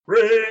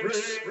Drink,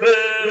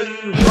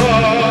 spin,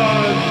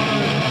 run!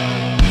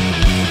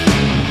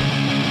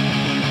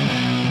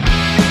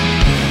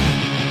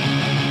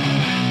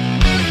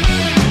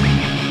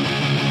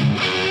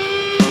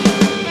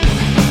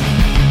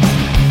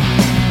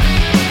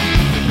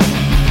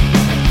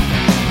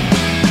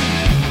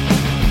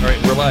 All right,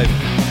 we're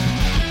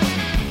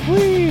live.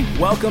 Whee!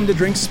 Welcome to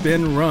Drink,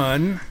 Spin,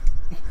 Run,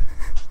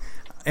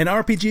 an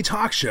RPG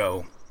talk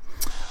show.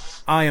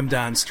 I am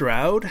Don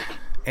Stroud,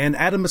 and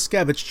Adam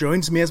Miscavige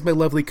joins me as my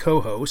lovely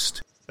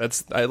co-host.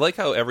 I like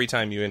how every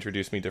time you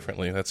introduce me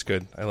differently. That's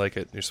good. I like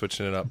it. You're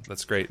switching it up.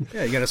 That's great.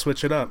 Yeah, you gotta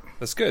switch it up.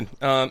 That's good.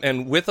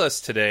 And with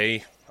us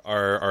today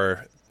are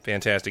our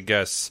fantastic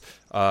guests,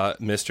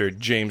 Mr.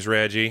 James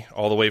Raggi,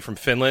 all the way from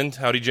Finland.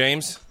 Howdy,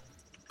 James.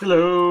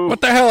 Hello.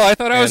 What the hell? I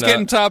thought I was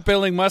getting top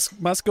billing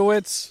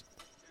Muskowitz.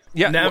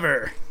 Yeah,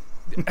 Never.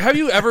 Have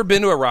you ever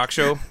been to a rock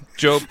show,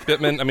 Joe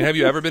Bittman? I mean, have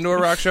you ever been to a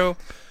rock show?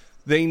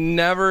 They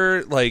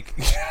never, like,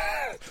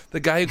 the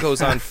guy who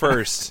goes on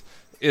first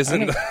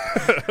isn't...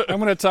 I'm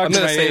going to talk I'm to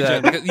going my to say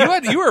agent. that.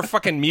 Because you were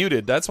fucking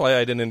muted. That's why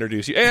I didn't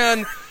introduce you.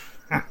 And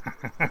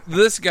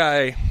this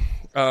guy,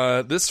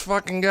 this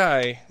fucking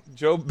guy,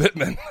 Joe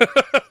Bittman,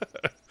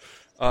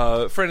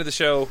 friend of the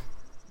show,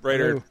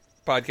 writer, Hello.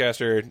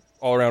 podcaster,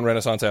 all-around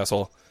Renaissance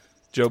asshole,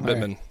 Joe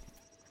Bittman.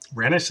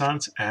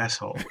 Renaissance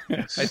asshole.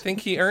 Yes. I think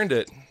he earned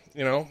it,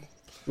 you know?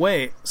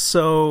 Wait,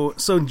 so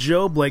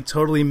Job, like,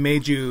 totally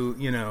made you,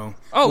 you know...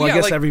 Oh, well, yeah, I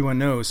guess like- everyone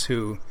knows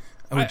who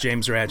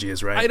James Raggi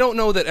is, right? I don't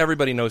know that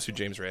everybody knows who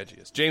James Raggi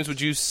is. James,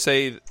 would you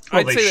say... Well,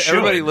 I'd they say that should.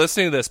 everybody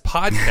listening to this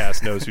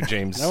podcast knows who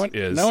James No one,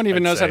 is. no one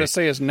even I'd knows how say. to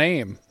say his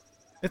name.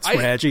 It's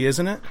Raggi,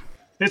 isn't it?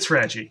 It's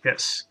Raggi,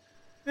 yes.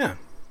 Yeah.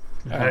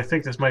 I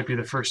think this might be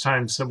the first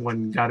time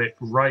someone got it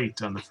right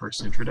on the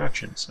first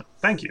introduction, so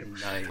thank you.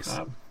 Nice.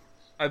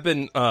 I've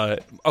been...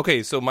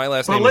 okay, so my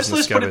last Well, name let's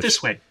is put it Miscavige.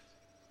 this way.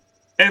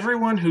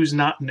 Everyone who's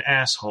not an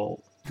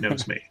asshole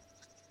knows me.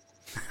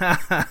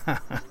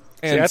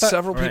 And See, I thought-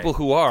 several people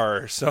who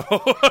are, so...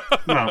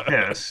 Well,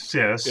 yes,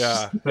 yeah, that's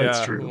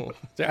yeah. true.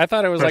 See, I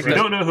thought it was But like if you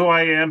the, don't know who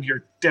I am,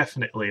 you're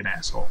definitely an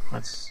asshole.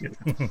 That's, you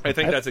know. I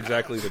think that's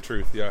exactly the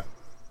truth, yeah.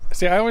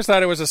 See, I always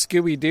thought it was a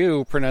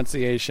Scooby-Doo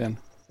pronunciation.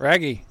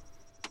 Raggy.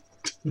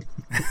 Oh,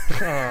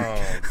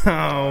 Oh,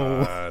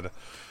 God.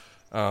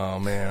 Oh,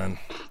 man.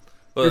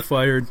 you're But,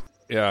 fired.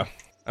 yeah.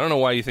 I don't know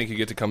why you think you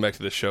get to come back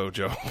to the show,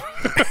 Joe.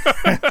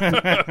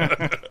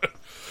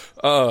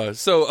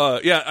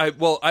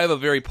 I have a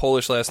very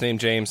Polish last name,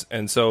 James,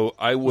 and so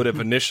I would have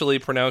initially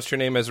pronounced your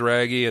name as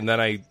Raggi, and then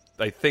I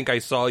think I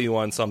saw you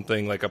on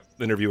something, like a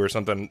interview or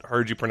something,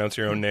 heard you pronounce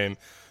your own name,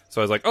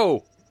 so I was like,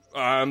 oh,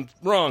 I'm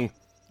wrong.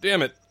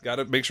 Damn it.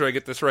 Gotta make sure I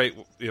get this right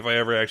if I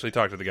ever actually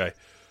talk to the guy.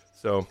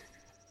 So,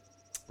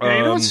 Yeah,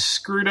 you know what's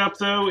screwed up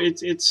though?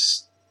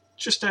 It's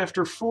just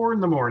after 4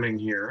 a.m.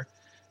 here,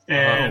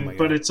 and my God.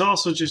 but it's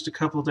also just a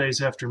couple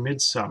days after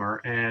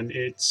midsummer, and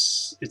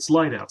it's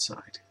light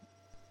outside.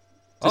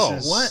 This Oh,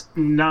 is what?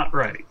 Not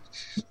right.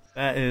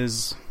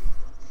 That's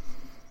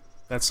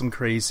some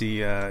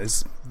crazy, I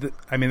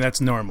mean,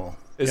 that's normal.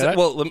 is Yeah, it, that-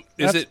 well,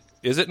 is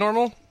that's- it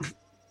normal?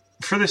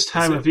 For this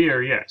time of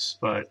year, yes,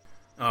 but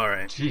All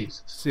right.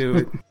 Jesus.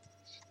 So,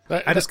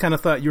 I just kind of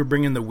thought you were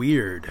bringing the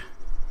weird.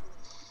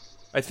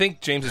 I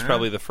think James is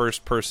probably the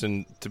first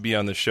person to be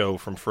on the show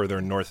from further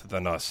north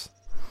than us.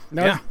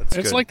 No, Yeah, that's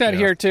it's good, like that yeah.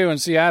 here, too, in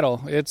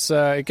Seattle. It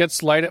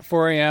gets light at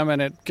 4 a.m.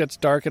 and it gets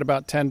dark at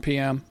about 10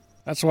 p.m.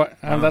 That's why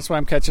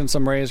I'm catching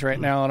some rays right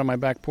now out on my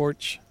back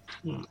porch.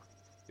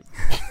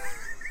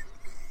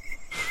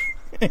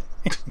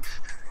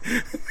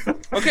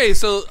 Okay,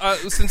 so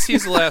since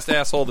he's the last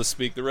asshole to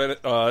speak, Job,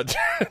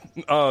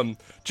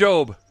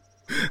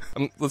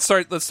 let's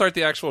start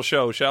the actual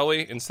show, shall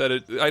we?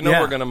 I know Yeah.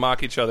 we're going to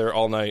mock each other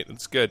all night.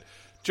 It's good.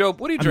 Job,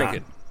 what are you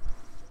drinking?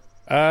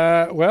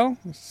 Well,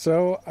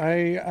 so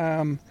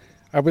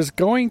I was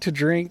going to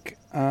drink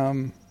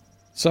some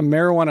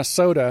marijuana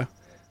soda,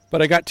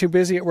 but I got too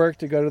busy at work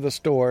to go to the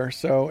store.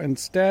 So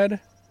instead,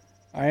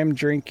 I am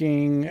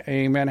drinking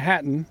a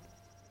Manhattan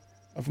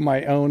of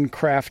my own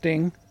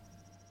crafting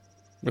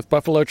with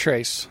Buffalo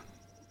Trace.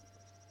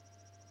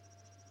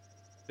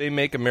 They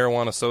make a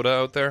marijuana soda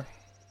out there.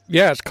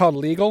 Yeah, it's called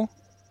Legal.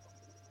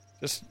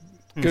 Just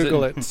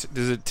Google it.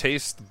 Does it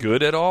taste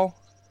good at all?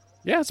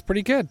 Yeah, it's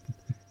pretty good.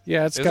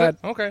 Yeah, it's Is got it?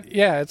 Okay.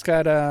 Yeah, it's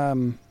got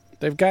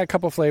they've got a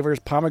couple flavors,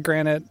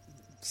 pomegranate,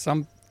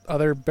 some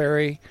other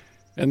berry,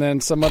 and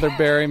then some other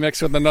berry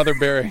mixed with another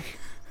berry.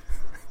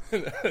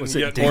 Was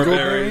it Get more dingleberry?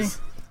 berries.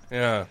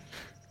 Yeah.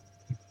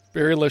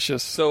 Very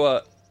delicious.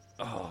 So,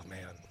 oh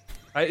man,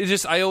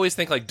 I always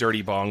think like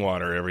dirty bong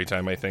water every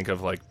time I think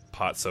of like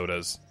pot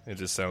sodas. It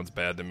just sounds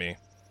bad to me.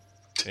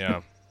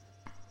 Yeah.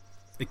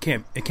 It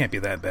can't be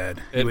that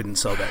bad. It- You wouldn't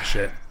sell that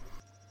shit.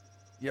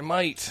 You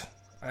might.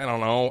 I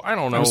don't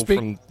know speak-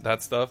 from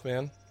that stuff,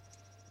 man.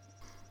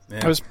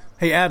 Yeah.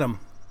 Hey, Adam,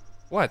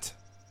 What?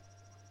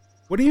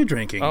 what are you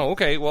drinking? Oh,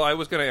 okay. Well, I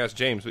was going to ask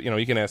James, but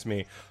you can ask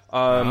me.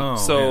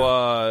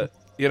 Oh,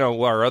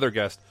 our other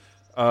guest,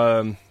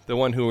 the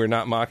one who we're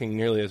not mocking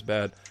nearly as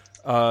bad.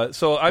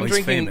 So I'm he's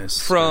drinking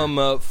famous.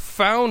 from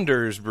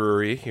Founders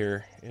Brewery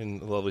here in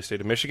the lovely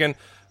state of Michigan.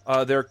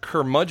 Their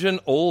Curmudgeon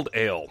Old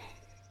Ale,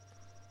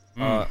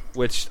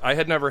 which I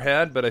had never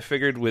had, but I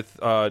figured with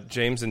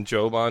James and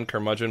Job on,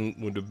 Curmudgeon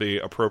would be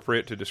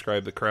appropriate to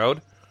describe the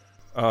crowd.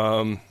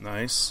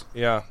 Nice.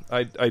 Yeah,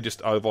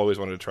 I've always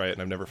wanted to try it,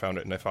 and I've never found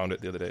it, and I found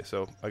it the other day,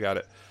 so I got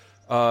it.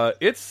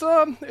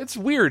 It's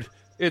weird.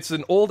 It's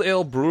an old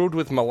ale brewed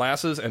with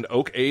molasses and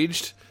oak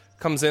aged.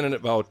 Comes in at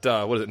about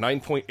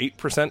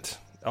 9.8%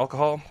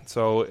 alcohol.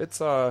 So it's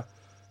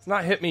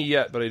not hit me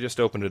yet, but I just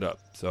opened it up,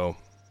 so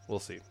we'll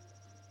see.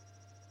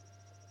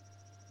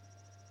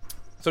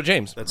 So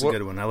James, That's a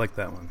good one. I like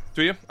that one.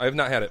 Do you? I have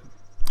not had it.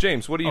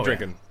 James, what are you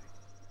drinking?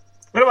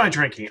 What am I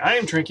drinking? I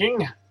am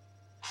drinking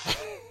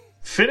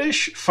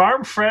Finnish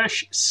Farm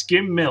Fresh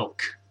Skim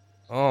Milk.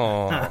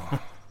 Oh.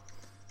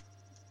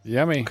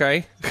 Yummy.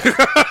 Okay.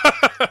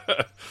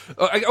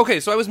 Okay,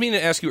 so I was meaning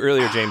to ask you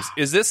earlier, James.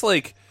 Is this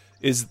like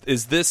is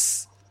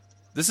this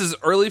is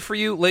early for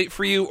you, late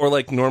for you, or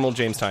like normal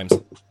James times?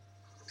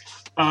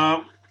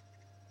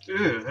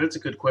 That's a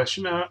good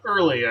question.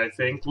 Early, I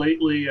think.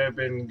 Lately, I've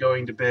been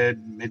going to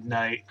bed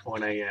midnight,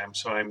 1 a.m.,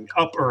 so I'm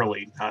up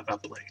early, not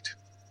up late.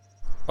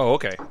 Oh,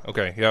 okay.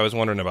 Okay. Yeah, I was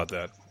wondering about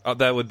that.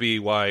 That would be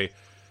why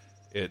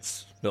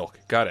it's milk.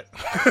 Got it.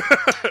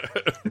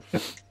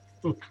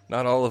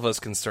 Not all of us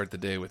can start the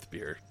day with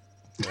beer.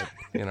 But,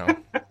 you know.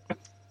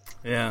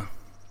 Yeah.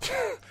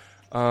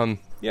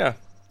 Yeah.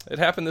 It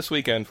happened this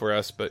weekend for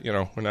us, but, you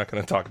know, we're not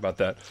going to talk about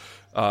that.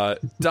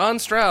 Don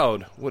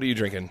Stroud, what are you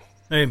drinking?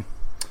 Hey,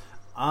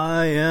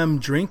 I am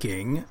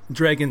drinking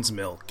Dragon's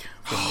Milk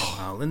from New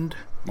Holland.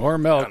 More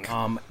milk.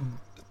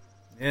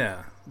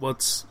 Yeah. Well,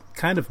 it's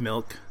kind of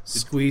milk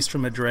squeezed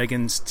from a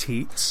dragon's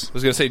teats. I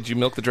was going to say, did you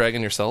milk the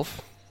dragon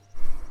yourself?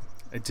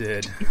 I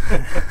did.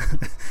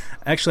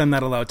 Actually, I'm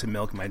not allowed to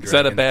milk my dragon. Is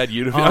that a bad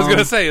euphemism? I was going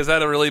to say, is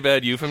that a really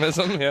bad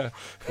euphemism? Yeah.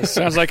 It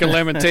sounds like a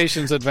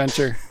Lamentations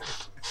adventure.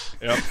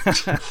 Yep.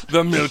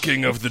 The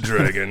milking of the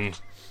dragon.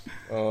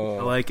 I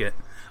like it.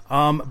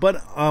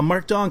 But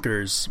Mark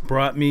Donkers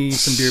brought me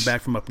some beer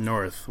back from up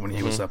north when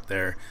he was up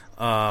there.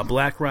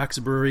 Black Rocks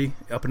Brewery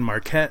up in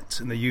Marquette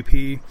in the UP.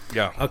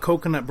 Yeah. A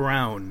coconut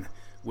brown,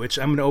 which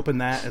I'm going to open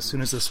that as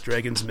soon as this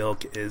dragon's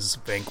milk is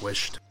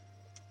vanquished.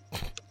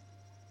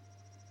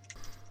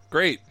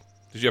 Great.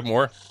 Did you have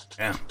more?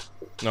 Yeah.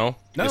 No?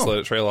 No. Just let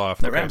it trail off.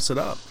 That Okay. wraps it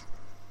up.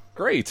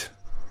 Great.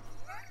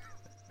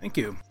 Thank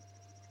you.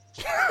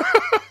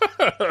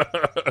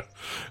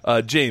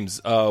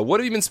 James, what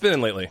have you been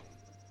spinning lately?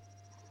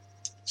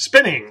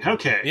 Spinning.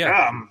 Okay.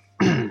 Yeah.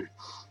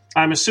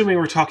 I'm assuming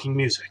we're talking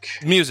music.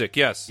 Music,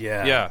 yes.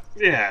 Yeah. Yeah.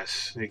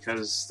 Yes,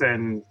 because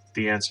then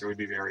the answer would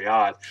be very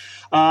odd.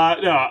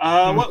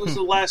 What was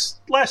the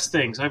last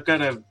things? I've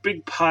got a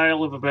big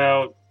pile of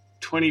about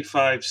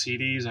 25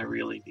 CDs. I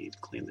really need to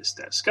clean this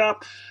desk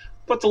up.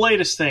 But the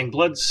latest thing,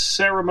 Blood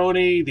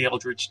Ceremony, The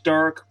Eldritch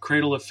Dark,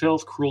 Cradle of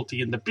Filth,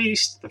 Cruelty and the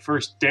Beast, the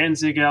first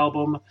Danzig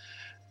album,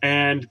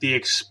 and the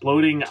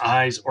Exploding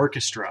Eyes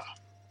Orchestra.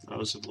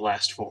 Those are the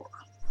last four.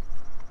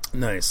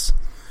 Nice.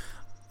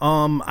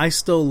 I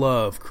still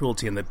love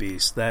Cruelty and the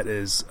Beast. That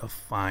is a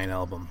fine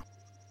album.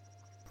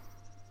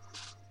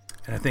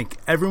 And I think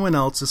everyone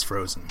else is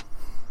frozen.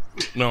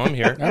 No, I'm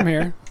here. I'm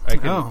here.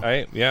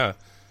 Yeah.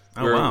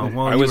 Oh, wow.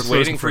 Well, I you was were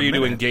waiting frozen for a you to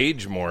minute.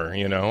 engage more,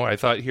 you know? I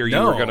thought you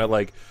No. were going to,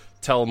 like,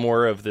 tell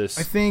more of this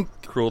I think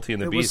Cruelty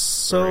and the it Beast was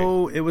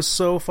story. it was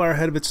so far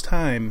ahead of its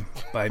time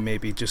by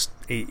maybe just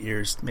 8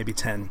 years, maybe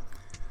 10.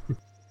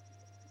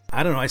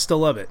 I don't know. I still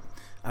love it.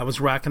 I was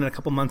rocking it a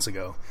couple months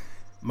ago.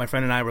 My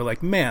friend and I were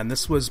like, man,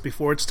 this was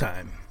before its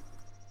time.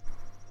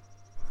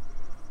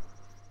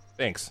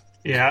 Thanks.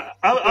 Yeah,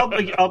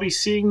 I'll be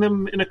seeing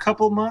them in a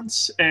couple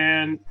months,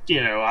 and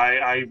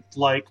I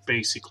like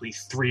basically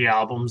 3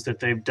 albums that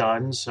they've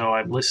done, so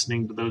I'm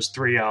listening to those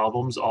 3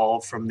 albums,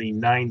 all from the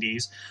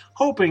 90s,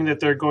 hoping that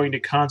they're going to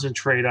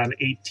concentrate on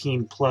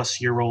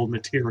 18-plus-year-old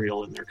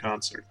material in their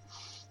concert.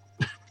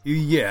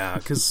 Yeah,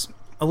 because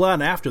a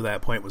lot after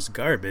that point was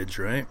garbage,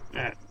 right?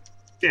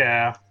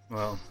 Yeah.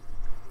 Well,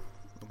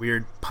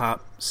 weird pop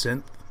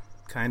synth,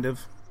 kind of.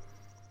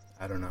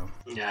 I don't know.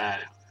 Yeah.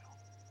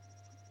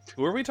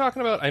 Who are we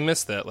talking about? I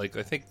missed that. Like,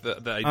 I think the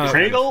idea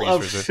Cradle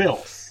of freeze was-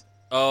 Filth.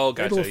 Oh,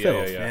 gotcha. Cradle of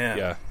Filth,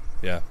 Yeah.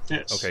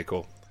 Yes. Okay,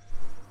 cool.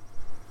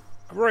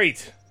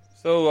 Great.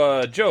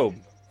 So, Job,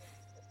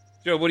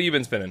 what have you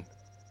been spinning?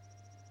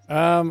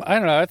 I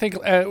don't know. I think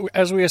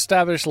as we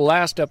established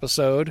last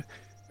episode,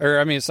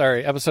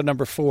 episode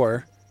number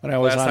 4, when I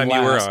was Last on time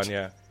last. you were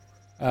on,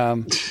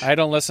 yeah. I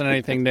don't listen to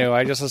anything new.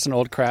 I just listen to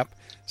old crap.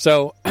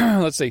 So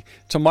let's see.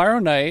 Tomorrow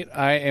night,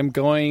 I am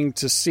going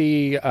to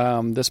see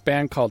this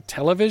band called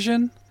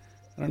Television.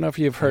 I don't know if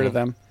you've heard of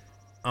them.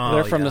 Oh,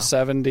 They're from yeah. the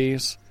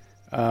 70s.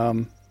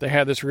 They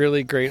had this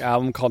really great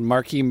album called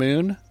Marquee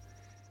Moon.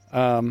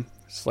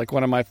 It's like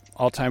one of my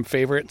all-time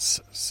favorites,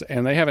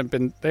 and they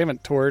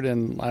haven't toured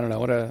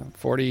in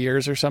 40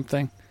 years or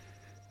something.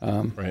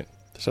 Right.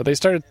 So they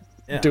started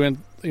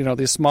doing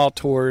these small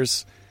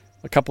tours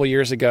a couple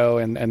years ago,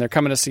 and they're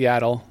coming to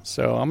Seattle.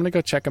 So I'm going to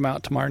go check them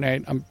out tomorrow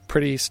night. I'm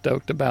pretty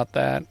stoked about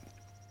that.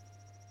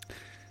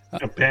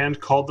 A band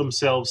called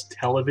themselves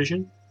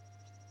Television.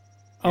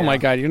 Oh my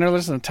God! You never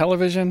listen to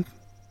Television?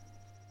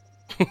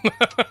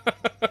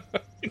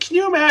 Can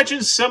you imagine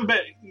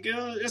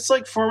it's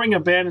like forming a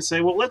band and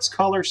say, well, let's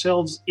call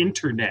ourselves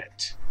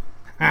Internet.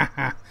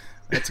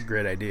 That's a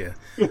great idea.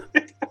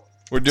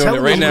 We're doing it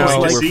right now.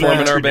 Like We're the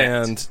forming our Internet.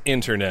 band,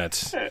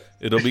 Internet.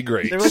 It'll be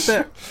great. They're like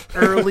that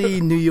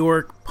early New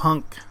York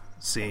punk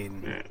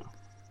scene.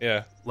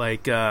 Yeah.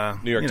 Like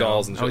New York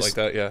Dolls and shit like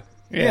that, yeah.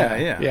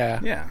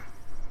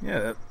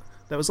 Yeah.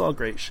 That was all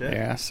great shit.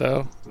 Yeah,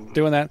 so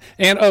doing that.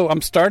 And,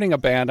 I'm starting a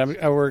band.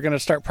 We're going to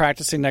start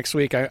practicing next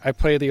week. I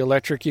play the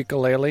electric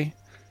ukulele.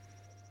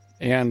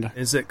 And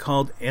Is it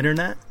called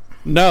Internet?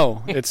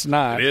 no, it's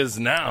not. It is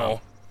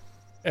now.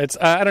 It's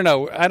I don't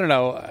know.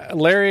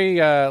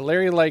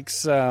 Larry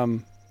likes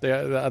the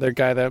other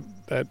guy that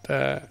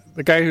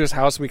the guy whose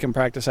house we can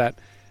practice at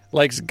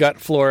likes Gut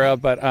Flora,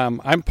 but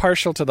I'm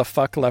partial to the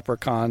Fuck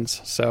Leprechauns,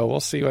 so we'll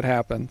see what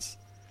happens.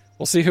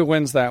 We'll see who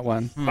wins that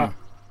one.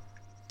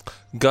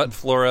 Gut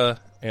Flora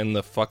and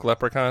the Fuck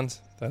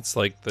Leprechauns. That's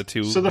like the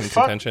two So the in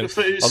fuck- contention.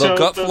 so Although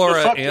Gut the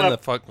Flora Fuck and the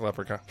Fuck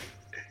Leprechaun.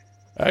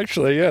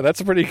 Actually, yeah,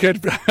 that's a pretty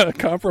good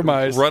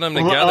compromise. Run them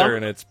together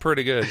and it's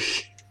pretty good.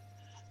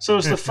 So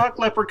is the fuck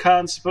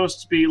leprechaun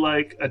supposed to be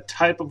like a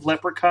type of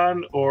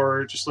leprechaun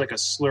or just like a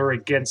slur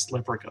against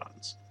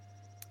leprechauns?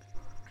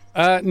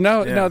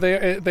 No,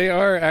 they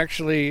are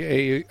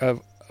actually a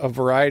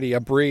variety, a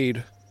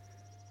breed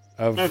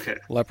of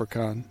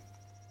leprechaun.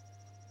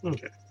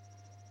 Okay.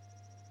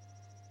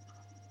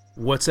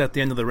 What's at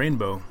the end of the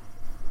rainbow?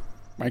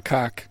 My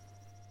cock.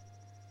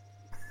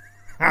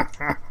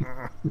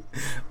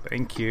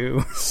 Thank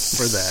you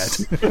for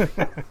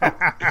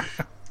that.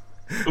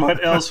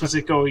 What else was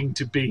it going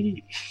to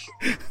be?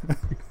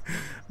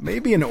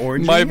 Maybe an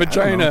orgy. My I don't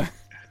vagina.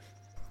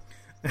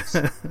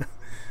 know.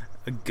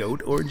 A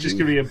goat orgy. Just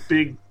gonna be a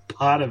big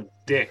pot of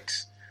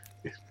dicks.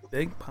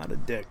 Big pot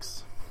of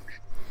dicks.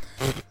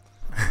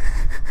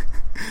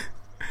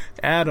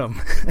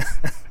 Adam.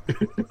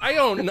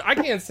 I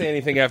can't say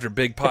anything after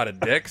big pot of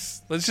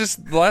dicks. Let's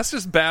just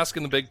bask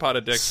in the big pot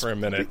of dicks for a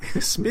minute.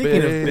 Speaking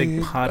of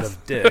big pot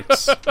of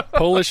dicks,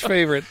 Polish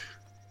favorite.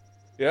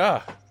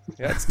 Yeah,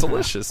 it's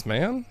delicious,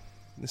 man.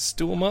 You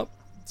stew them up.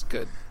 It's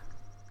good.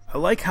 I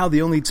like how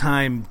the only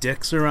time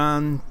dicks are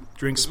on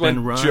Drink It's Spin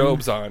when Run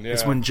Job's on. Yeah.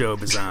 is when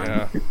Job is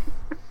on.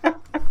 Yeah.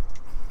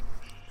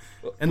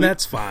 And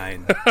that's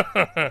fine.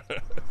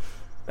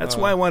 That's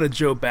why I wanted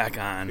Job back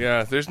on.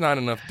 Yeah, there's not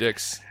enough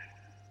dicks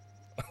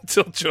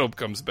until Job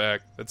comes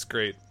back. That's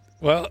great.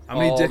 Well, How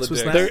many All dicks the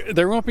was dicks. that?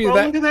 there won't be Well,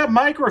 that. look at that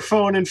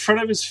microphone in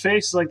front of his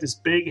face, is like this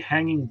big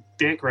hanging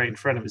dick right in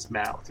front of his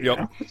mouth. you Yep.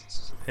 know?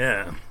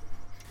 Yeah.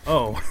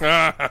 Oh,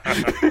 I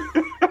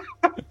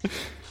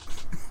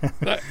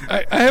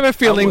have a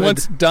feeling would.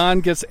 once Don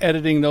gets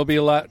editing, there'll be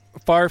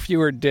far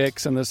fewer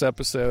dicks in this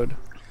episode.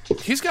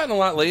 He's gotten a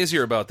lot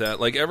lazier about that.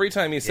 Like every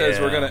time he says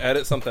Yeah. we're going to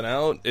edit something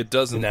out, it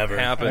doesn't Never.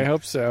 happen. I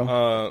hope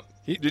so.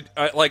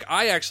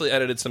 I actually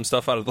edited some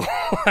stuff out of the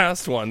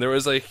last one. There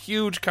was a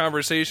huge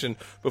conversation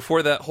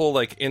before that whole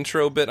like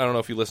intro bit. I don't know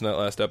if you listened to that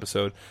last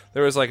episode.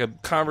 There was like a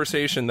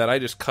conversation that I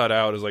just cut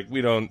out. Is like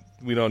we don't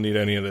need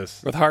any of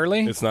this. With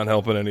Harley? It's not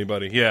helping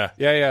anybody. Yeah,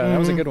 Yeah, that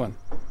was a good one.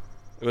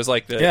 it was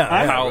like the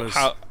Yeah, it was.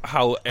 how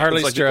it Harley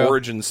was like Stroh. the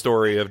origin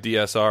story of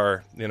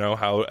DSR. You know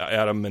how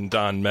Adam and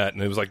Don met,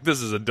 and it was like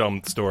this is a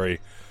dumb story.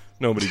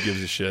 Nobody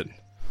gives a shit.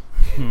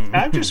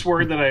 I'm just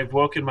worried that I've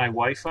woken my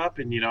wife up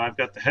and, I've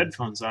got the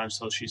headphones on,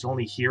 so she's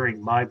only hearing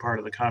my part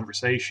of the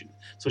conversation.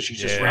 So she's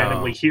just Yeah.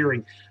 randomly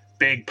hearing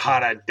big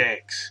pot of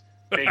dicks,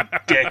 big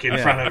dick in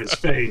front of his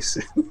face.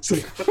 It's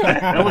like, what the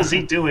hell is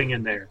he doing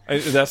in there?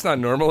 That's not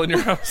normal in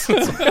your house. 4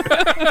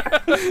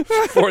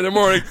 in the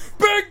morning,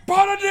 big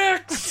pot of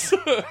dicks.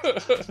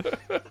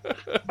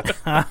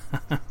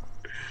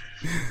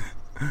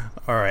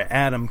 all right,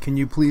 Adam. Can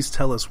you please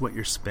tell us what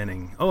you're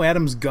spinning? Oh,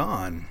 Adam's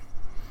gone.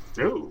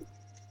 Ooh.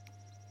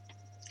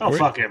 Oh,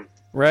 fuck him.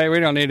 Right, we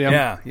don't need him.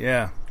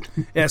 Yeah.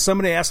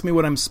 Somebody asked me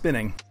what I'm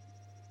spinning.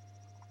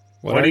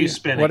 What are you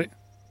spinning?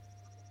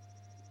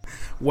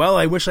 Well,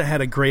 I wish I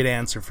had a great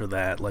answer for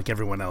that, like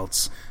everyone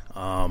else.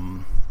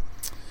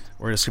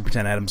 We're just gonna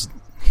pretend Adam's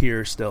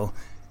here still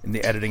in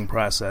the editing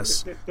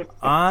process.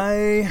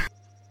 I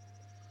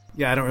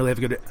don't really have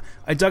a good.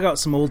 I dug out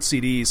some old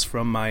CDs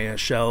from my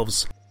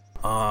shelves.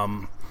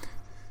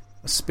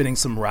 Spinning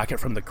some Rocket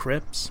from the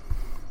Crypt.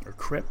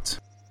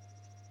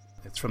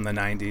 It's from the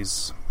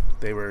 90s.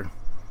 They were,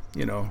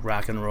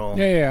 rock and roll.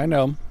 Yeah, I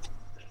know.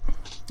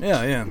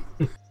 Yeah.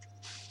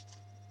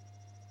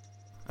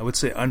 I would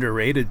say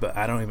underrated, but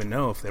I don't even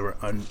know if they were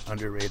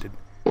underrated.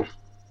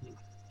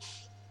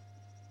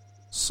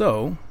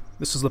 So,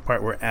 this is the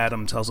part where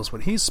Adam tells us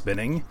what he's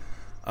spinning.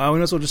 We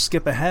might as well just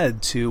skip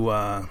ahead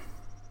to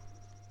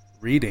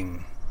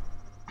reading.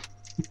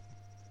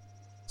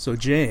 So,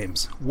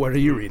 James, what are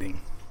you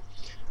reading?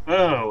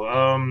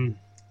 Oh,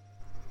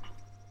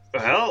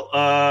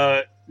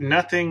 well,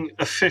 nothing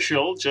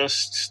official,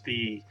 just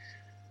the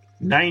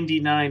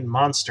 99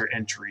 monster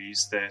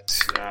entries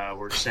that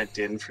were sent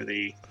in for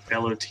the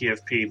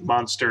LOTFP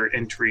monster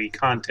entry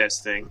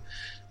contest thing,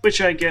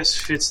 which I guess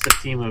fits the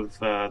theme of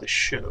the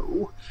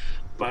show.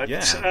 But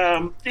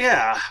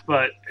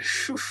but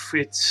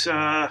it's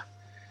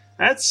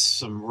that's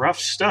some rough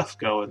stuff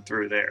going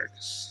through there.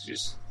 It's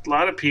just a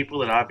lot of people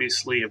that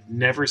obviously have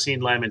never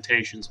seen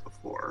Lamentations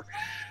before,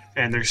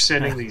 and they're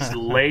sending these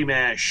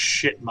lame-ass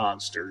shit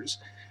monsters.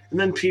 And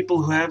then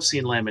people who have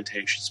seen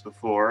Lamentations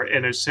before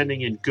and are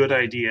sending in good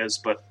ideas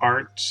but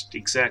aren't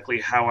exactly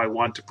how I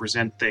want to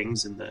present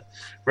things in the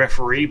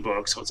referee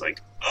book. So it's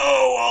like,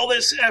 oh, all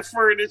this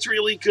effort, it's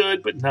really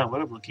good, but not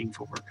what I'm looking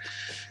for.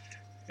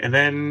 And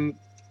then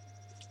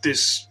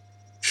this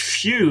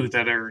few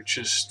that are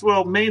just,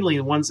 well, mainly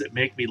the ones that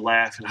make me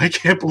laugh, and I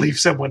can't believe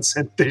someone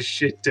sent this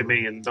shit to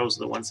me, and those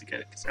are the ones that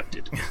get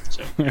accepted.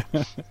 So.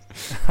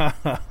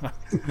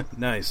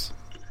 Nice.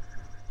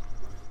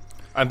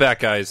 I'm back,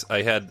 guys.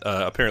 I had,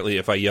 apparently,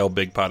 if I yell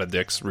big pot of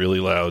dicks really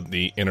loud,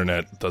 the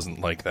internet doesn't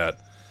like that.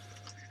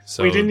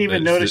 So we didn't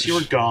even notice you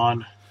were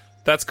gone.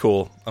 That's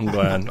cool. I'm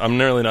glad. I'm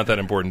nearly not that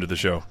important to the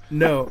show.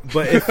 No,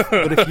 but if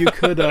you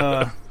could...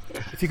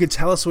 if you could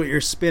tell us what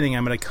you're spinning,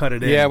 I'm going to cut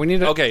it in. Yeah, we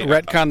need to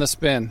retcon the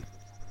spin.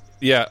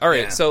 Yeah, all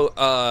right. Yeah. So,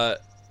 crap,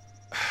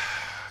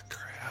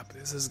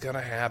 this is going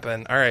to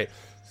happen. All right.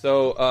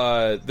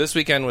 So, this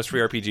weekend was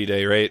Free RPG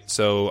Day, right?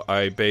 So,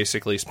 I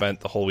basically spent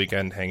the whole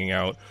weekend hanging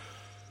out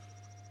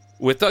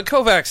with Doug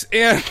Kovacs,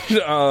 and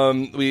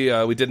we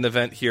did an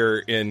event here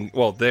in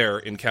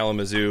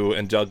Kalamazoo,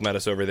 and Doug met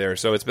us over there.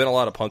 So it's been a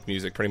lot of punk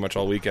music pretty much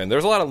all weekend.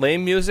 There's a lot of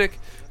lame music,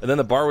 and then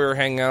the bar we were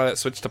hanging out at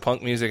switched to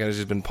punk music, and it's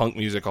just been punk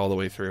music all the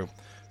way through,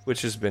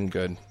 which has been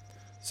good.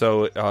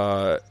 So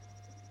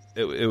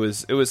it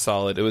was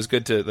solid. It was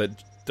good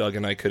that Doug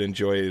and I could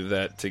enjoy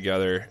that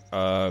together,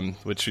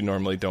 which we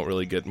normally don't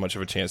really get much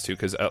of a chance to,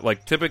 because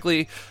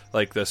typically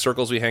the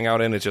circles we hang out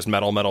in, it's just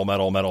metal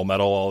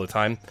all the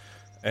time.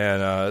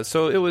 And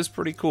so it was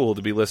pretty cool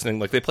to be listening.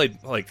 They played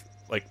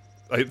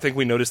I think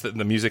we noticed that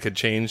the music had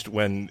changed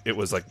when it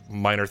was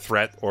Minor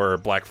Threat or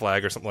Black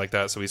Flag or something like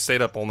that. So we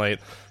stayed up all night,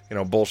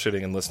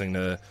 bullshitting and listening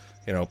to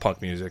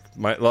punk music.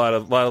 A lot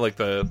of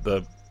the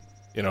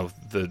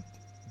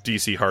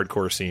DC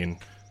hardcore scene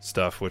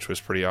stuff, which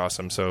was pretty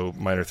awesome. So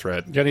Minor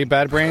Threat. Got any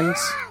Bad Brains?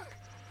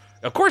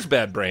 Of course,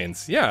 Bad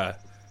Brains. Yeah,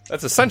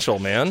 that's essential,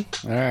 man.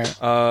 All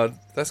right,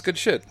 that's good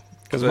shit.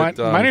 Because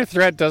Minor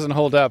Threat doesn't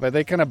hold up.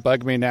 They kind of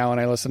bug me now when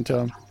I listen to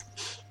them.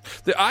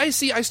 I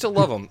still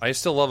love them.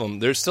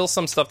 There's still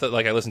some stuff that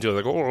I listen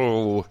to.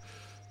 Oh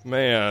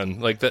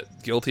man, that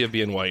Guilty of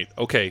Being White.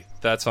 Okay,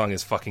 that song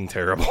is fucking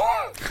terrible.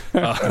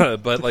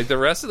 But the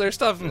rest of their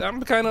stuff,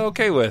 I'm kind of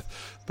okay with.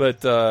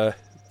 But that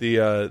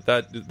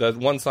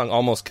one song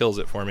almost kills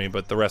it for me.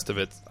 But the rest of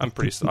it, I'm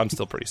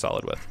still pretty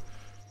solid with.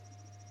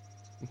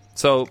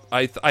 So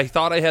I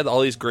thought I had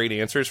all these great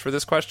answers for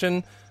this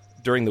question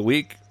during the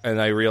week, and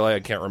I realized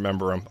I can't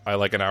remember them.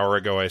 An hour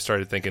ago, I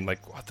started thinking what?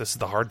 This is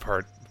the hard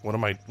part. What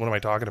am I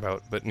talking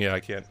about? But yeah, I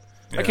can't.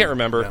 Yeah, I can't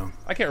remember. Yeah.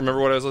 I can't remember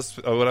what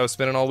I was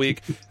spinning all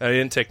week. And I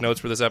didn't take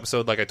notes for this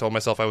episode like I told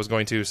myself I was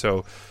going to.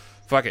 So,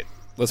 fuck it.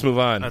 Let's move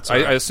on. Right.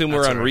 I assume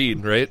we're on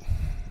read, right?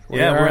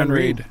 Yeah, we're on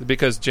read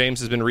because James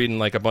has been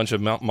reading a bunch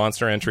of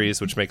monster entries,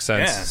 which makes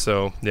sense. Yeah.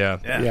 So yeah.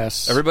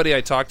 Yes. Everybody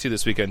I talked to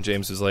this weekend,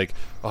 James was like,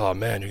 "Oh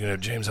man, you're gonna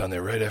have James on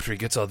there right after he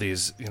gets all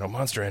these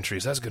monster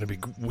entries. That's gonna be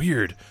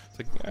weird."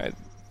 It's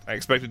I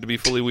expect it to be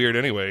fully weird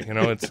anyway. It's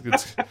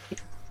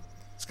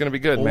going to be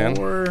good, man.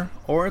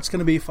 Or it's going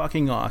to be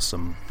fucking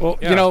awesome. Well,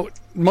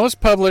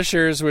 most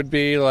publishers would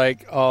be we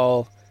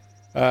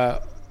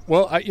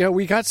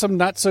got some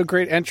not so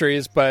great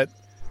entries, but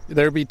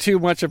there'd be too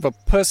much of a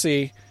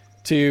pussy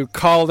to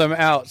call them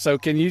out. So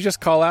can you just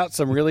call out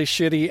some really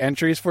shitty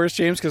entries for us,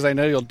 James? Because I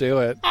know you'll do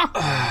it.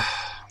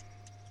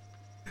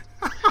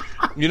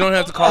 You don't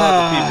have to call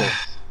out the people.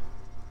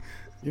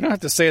 You don't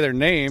have to say their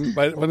name,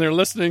 but when they're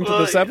listening to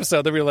this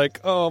episode, they'll be like,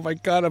 "Oh my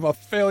god, I'm a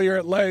failure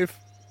at life."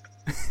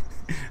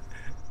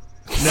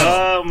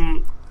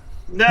 No,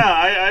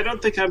 I don't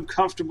think I'm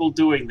comfortable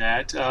doing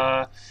that.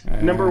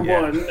 Number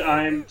one,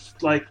 I'm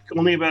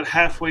only about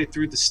halfway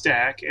through the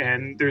stack,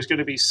 and there's going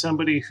to be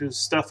somebody whose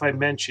stuff I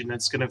mentioned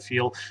that's going to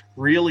feel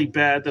really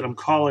bad that I'm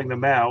calling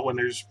them out when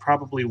there's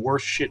probably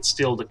worse shit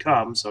still to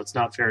come, so it's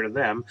not fair to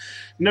them.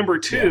 Number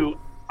two,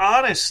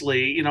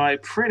 honestly, I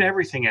print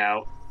everything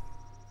out.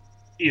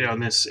 In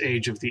this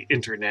age of the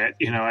internet,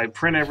 I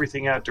print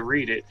everything out to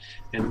read it,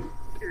 and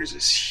there's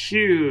this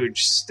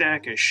huge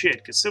stack of shit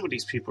because some of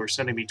these people are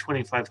sending me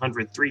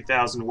 2,500,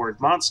 3,000 word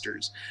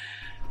monsters.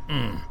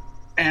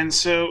 And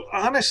so,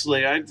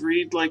 honestly, I'd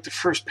read the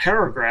first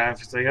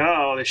paragraph, it's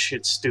oh, this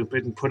shit's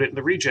stupid, and put it in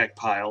the reject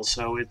pile.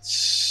 So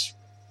it's,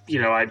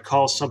 I'd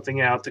call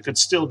something out that could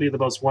still be the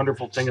most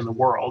wonderful thing in the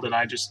world, and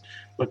I just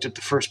looked at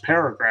the first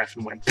paragraph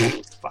and went,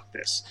 fuck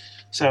this.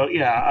 So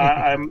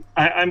yeah,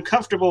 I'm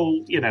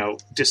comfortable,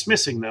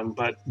 dismissing them,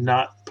 but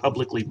not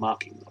publicly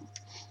mocking them.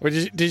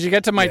 Did you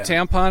get to my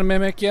tampon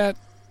mimic yet?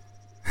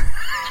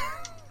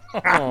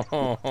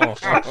 No,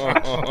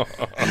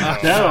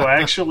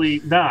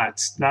 actually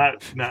not.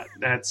 Not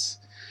that's.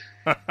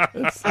 Wait.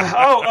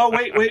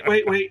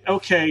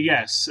 Okay,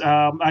 yes.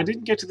 I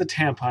didn't get to the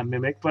tampon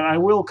mimic, but I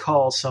will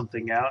call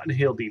something out, and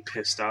he'll be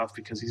pissed off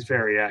because he's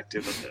very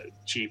active in the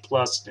G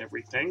Plus and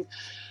everything.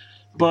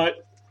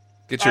 But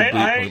get your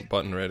bleep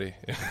button ready.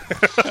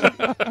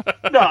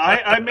 No,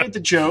 I made the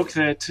joke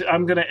that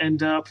I'm going to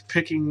end up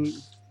picking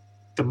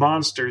the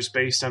monsters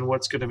based on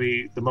what's going to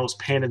be the most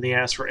pain in the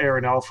ass for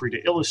Aaron Alfrey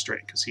to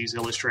illustrate, because he's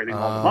illustrating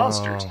all the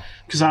monsters.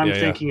 Because I'm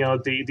thinking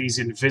of these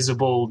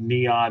invisible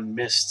neon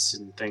mists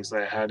and things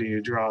like that. How do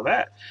you draw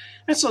that?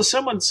 And so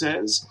someone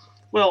says,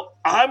 well,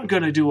 I'm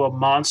going to do a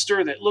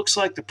monster that looks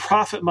like the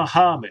Prophet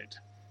Muhammad.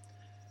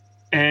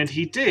 And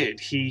he did.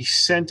 He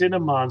sent in a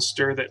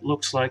monster that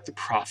looks like the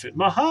Prophet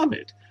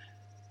Muhammad.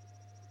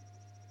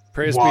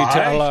 Praise Why? be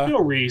to Allah. No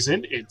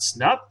reason. It's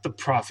not the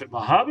Prophet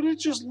Muhammad. It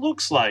just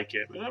looks like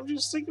him. And I'm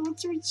just thinking,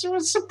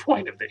 what's the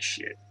point of this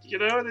shit? You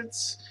know,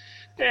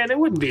 and it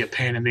wouldn't be a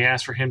pain in the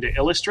ass for him to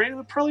illustrate. It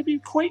would probably be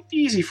quite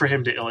easy for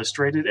him to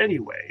illustrate it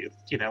anyway.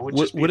 You know, it would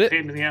just be a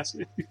pain in the ass.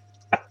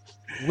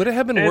 Would it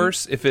have been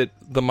worse if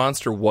the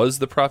monster was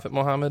the Prophet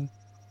Muhammad?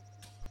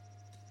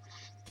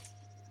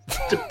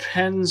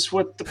 Depends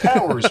what the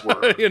powers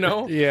were. You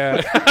know?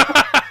 Yeah.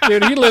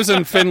 Dude, he lives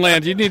in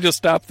Finland. You need to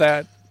stop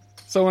that.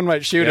 Someone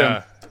might shoot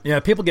him. Yeah,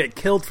 people get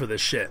killed for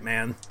this shit,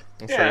 man.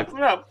 That's yeah,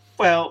 right.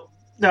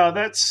 no,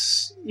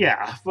 that's...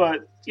 Yeah,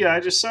 but, I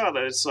just saw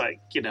that. It's like,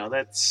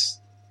 that's...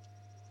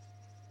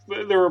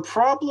 There are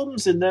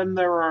problems, and then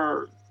there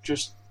are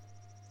just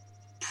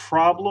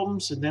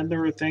problems, and then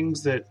there are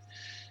things that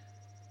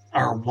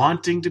are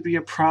wanting to be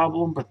a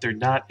problem, but they're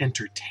not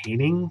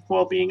entertaining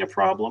while being a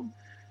problem.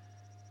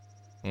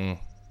 Mm.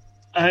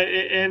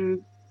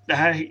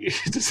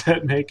 Does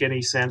that make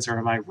any sense, or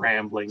am I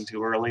rambling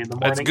too early in the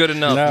morning? That's good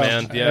enough,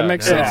 man. Yeah, that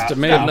makes sense to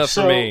me. Good enough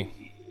for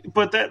me.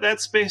 But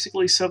that's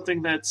basically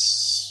something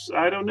that's,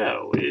 I don't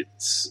know.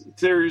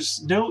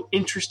 There's no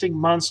interesting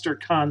monster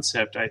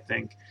concept, I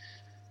think,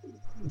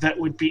 that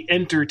would be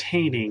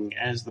entertaining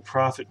as the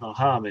Prophet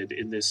Muhammad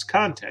in this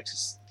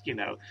context.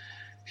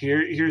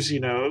 Here's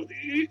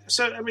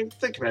so I mean,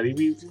 think about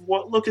it.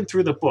 Looking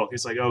through the book,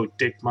 it's like, oh,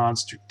 dick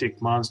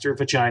monster,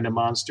 vagina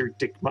monster,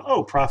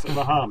 Prophet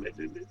Muhammad.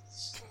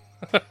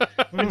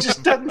 It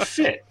just doesn't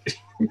fit.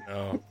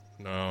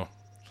 No.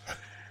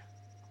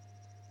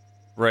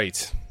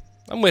 Right,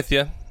 I'm with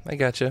you. I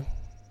got you.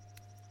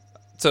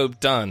 So,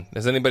 Don,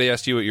 has anybody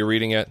asked you what you're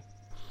reading yet?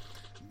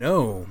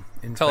 No.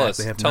 Tell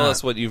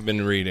us what you've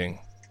been reading.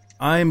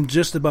 I'm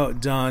just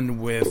about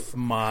done with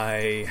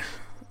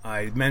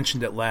I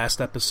mentioned it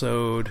last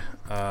episode,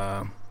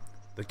 The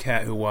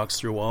Cat Who Walks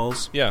Through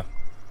Walls. Yeah.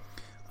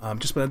 I'm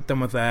just about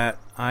done with that.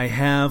 I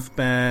have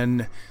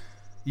been...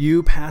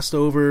 You passed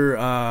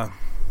over...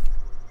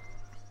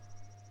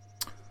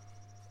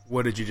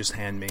 what did you just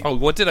hand me? Oh,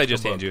 what did I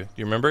just hand you? Do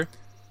you remember?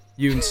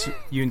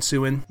 Yoon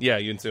Suin. Yeah,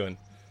 Yoon Suin.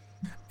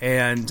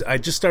 And I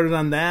just started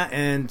on that,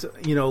 and,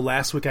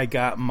 last week I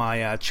got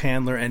my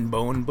Chandler and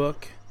Bowen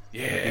book.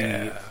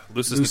 Yeah.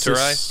 Lucis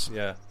Naturai?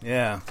 Yeah.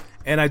 Yeah.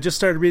 And I just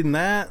started reading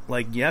that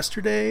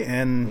yesterday,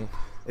 and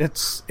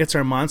it's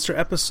our monster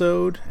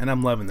episode, and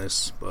I'm loving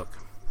this book.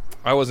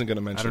 I wasn't going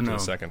to mention the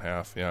second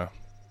half. Yeah.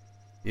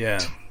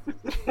 Yeah.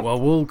 Well,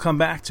 we'll come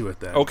back to it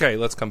then. Okay,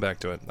 let's come back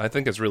to it. I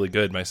think it's really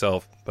good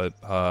myself, but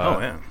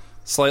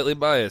slightly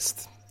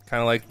biased,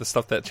 kind of like the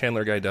stuff that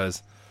Chandler guy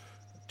does.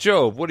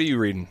 Joe, what are you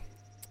reading?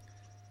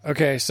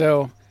 Okay,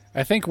 so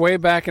I think way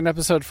back in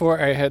episode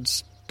 4, I had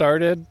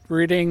started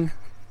reading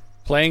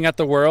 "Playing at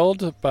the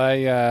World"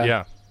 by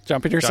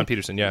John Peterson. John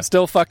Peterson, yeah.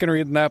 Still fucking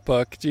reading that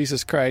book.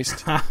 Jesus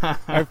Christ.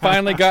 I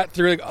finally got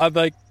through,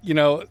 the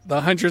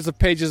hundreds of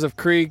pages of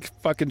Krieg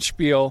fucking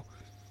spiel.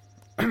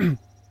 And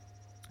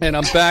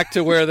I'm back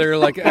to where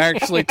they're,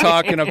 actually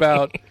talking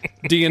about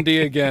D&D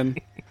again.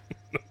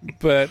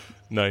 But...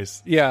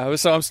 Nice. Yeah,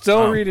 so I'm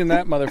still reading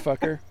that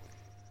motherfucker.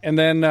 And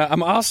then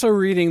I'm also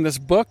reading this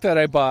book that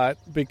I bought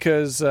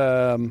because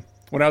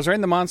when I was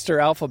writing the Monster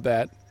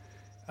Alphabet,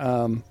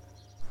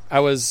 I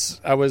was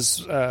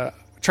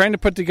trying to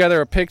put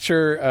together a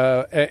picture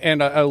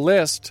and a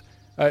list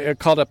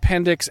called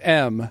Appendix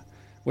M,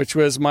 which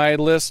was my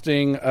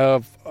listing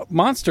of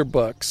monster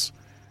books.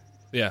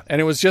 Yeah.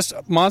 And it was just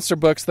monster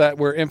books that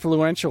were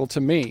influential to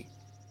me.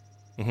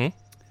 Mm-hmm.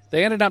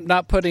 They ended up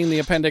not putting the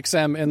Appendix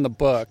M in the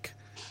book.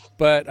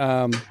 But,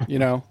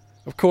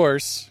 of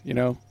course,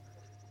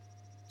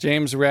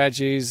 James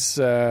Radji's,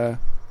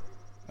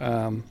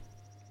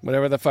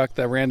 whatever the fuck,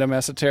 the random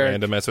esoteric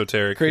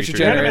creature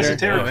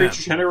generator.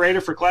 Creature generator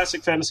for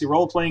classic fantasy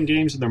role-playing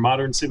games and their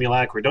modern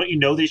simulacra. Don't you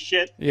know this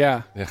shit?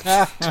 Yeah.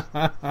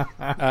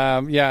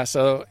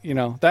 So,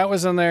 that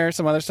was in there.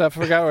 Some other stuff.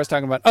 I forgot what I was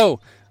talking about. Oh,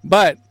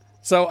 but,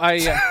 so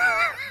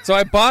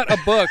I bought a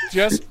book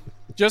just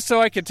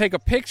so I could take a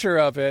picture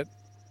of it.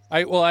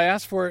 I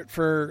asked for it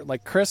for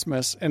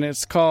Christmas, and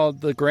it's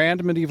called The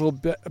Grand Medieval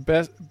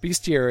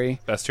Bestiary.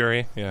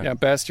 Bestiary, yeah. Yeah,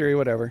 Bestiary,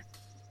 whatever.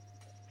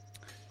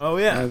 Oh,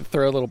 yeah.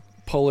 Throw a little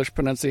Polish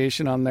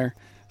pronunciation on there.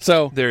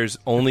 So There's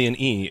only an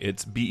E.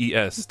 It's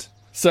BEST.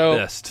 so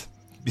Best.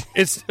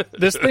 it's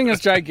this thing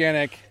is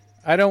gigantic.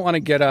 I don't want to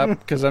get up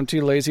because I'm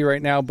too lazy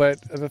right now. But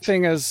the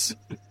thing is,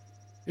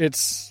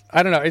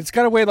 I don't know. It's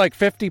got to weigh like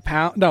 40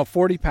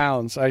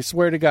 pounds. I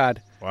swear to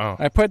God. Wow.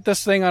 I put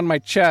this thing on my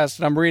chest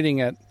and I'm reading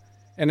it,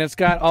 and it's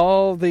got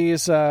all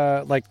these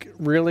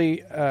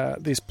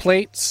these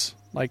plates,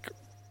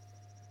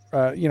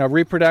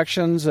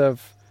 reproductions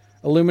of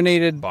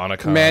illuminated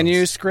Bonacons.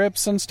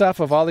 manuscripts and stuff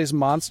of all these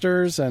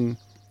monsters and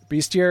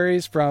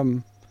bestiaries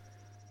from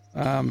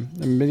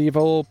the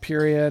medieval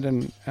period,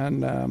 and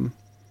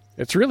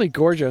it's really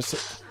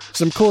gorgeous.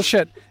 Some cool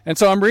shit. And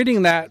so I'm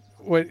reading that.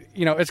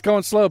 It's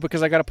going slow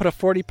because I got to put a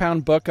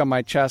 40-pound book on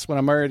my chest when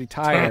I'm already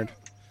tired.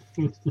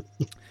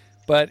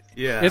 But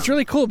Yeah. it's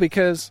really cool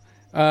because,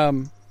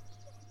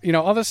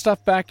 all this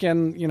stuff back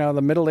in,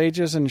 the Middle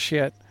Ages and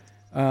shit,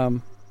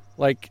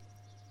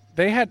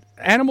 they had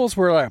animals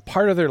were like a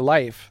part of their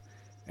life.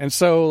 And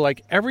so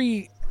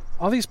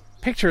all these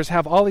pictures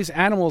have all these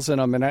animals in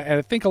them. And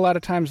I think a lot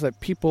of times that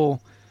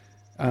people,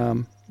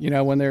 when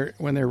they're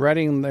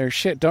writing their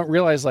shit, don't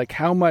realize like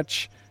how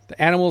much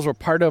the animals were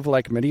part of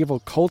like medieval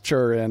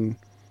culture. And,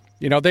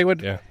 they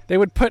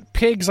would put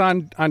pigs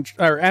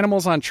or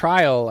animals on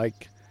trial,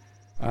 like,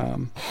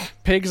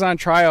 pigs on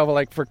trial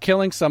like for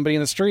killing somebody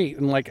in the street.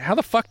 And like, how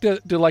the fuck do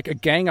like a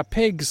gang of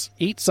pigs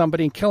eat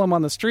somebody and kill them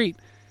on the street?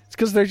 It's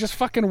because they're just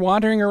fucking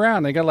wandering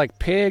around. They got like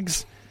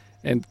pigs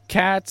and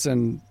cats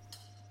and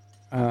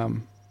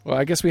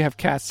I guess we have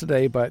cats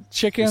today, but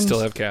chickens. We still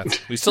have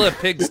cats. We still have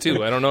pigs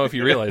too. I don't know if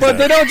you realize but that.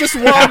 they don't just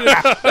wander.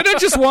 They don't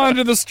just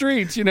wander the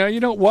streets. You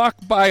don't walk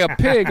by a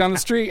pig on the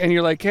street and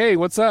you're like, "Hey,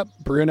 what's up,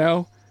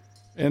 Bruno?"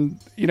 And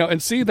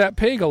and see that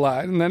pig a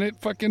lot, and then it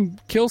fucking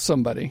kills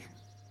somebody.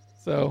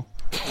 So,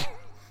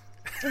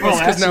 Well, because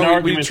that's an now we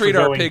argument treat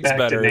for our going pigs back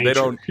to better. They nature.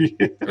 don't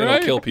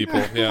Right? kill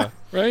people. Yeah.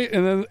 right,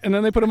 and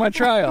then they put them on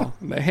trial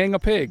and they hang a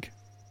pig.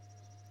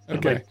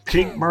 Okay. Like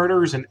pig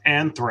murders and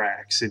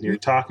anthrax, and you're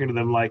talking to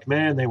them like,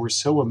 man, they were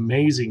so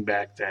amazing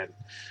back then.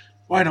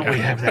 Why don't we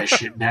have that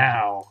shit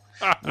now?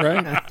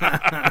 Right?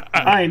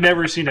 I ain't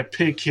never seen a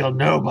pig kill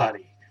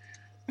nobody.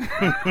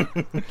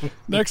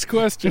 Next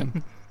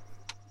question.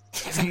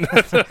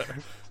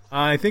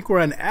 I think we're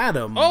on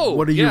Adam. Oh,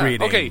 what are you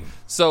reading? Okay,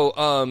 so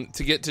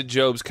to get to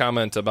Job's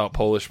comment about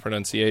Polish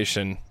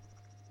pronunciation,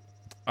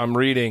 I'm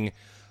reading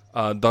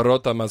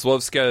Dorota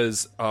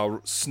Masłowska's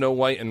Snow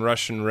White and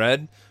Russian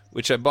Red,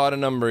 which I bought a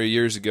number of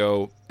years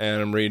ago,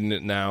 and I'm reading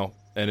it now,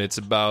 and it's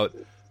about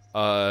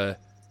a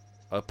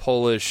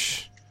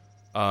Polish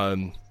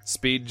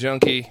speed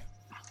junkie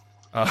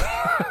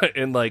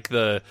in like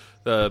the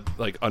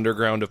like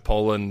underground of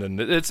Poland, and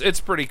it's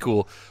pretty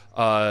cool.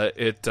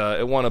 It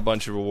won a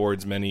bunch of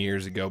awards many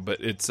years ago, but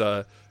it's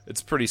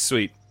pretty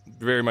sweet.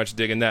 Very much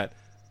digging that.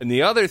 And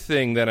the other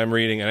thing that I'm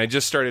reading, and I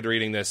just started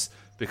reading this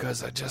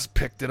because I just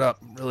picked it up.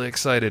 I'm really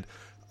excited.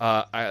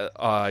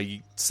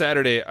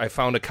 Saturday, I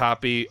found a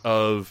copy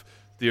of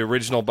the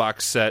original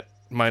box set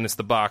minus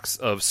the box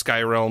of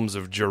Sky Realms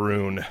of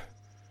Jarun.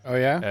 Oh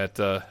yeah. At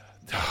dude,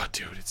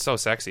 it's so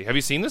sexy. Have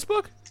you seen this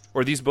book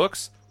or these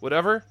books?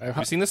 Whatever. Have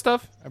you seen this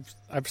stuff?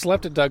 I've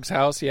slept at Doug's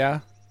house.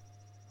 Yeah.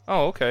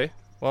 Oh, okay.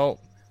 Well,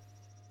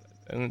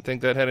 I didn't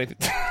think that had anything.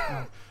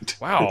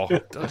 Wow,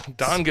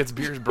 Don gets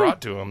beers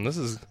brought to him. This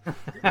is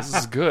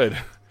good.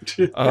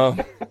 Thank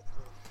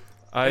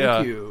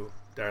you,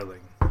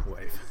 darling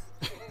wife.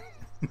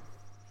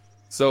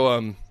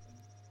 So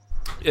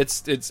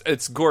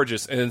it's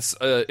gorgeous, and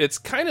it's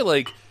kind of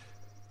like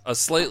a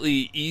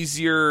slightly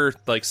easier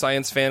like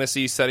science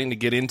fantasy setting to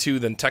get into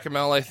than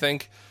Tekkamel, I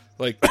think.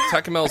 Like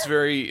Tekkamel's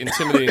very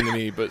intimidating to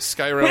me, but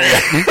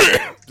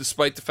Skyrim,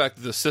 despite the fact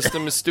that the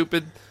system is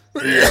stupid,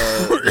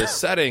 the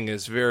setting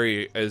is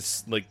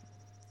like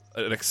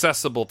an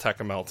accessible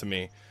Tekkamel to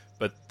me.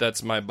 But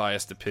that's my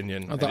biased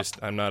opinion.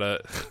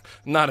 Tekkamel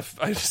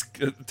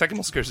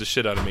scares the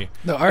shit out of me.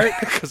 The art,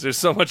 because there's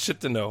so much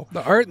shit to know.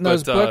 The art in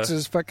those books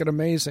is fucking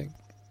amazing.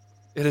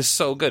 It is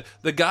so good.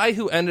 The guy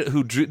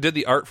who did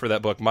the art for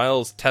that book,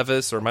 Miles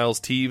Tevis or Miles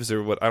Teves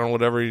or what, I don't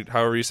know,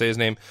 however you say his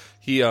name.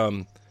 He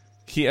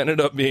ended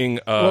up being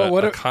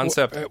a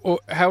concept.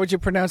 How would you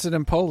pronounce it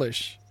in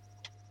Polish?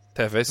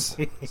 Tevis.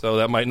 So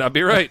that might not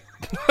be right.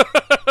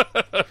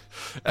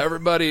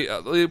 Everybody,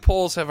 the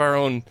Poles have our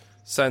own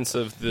sense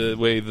of the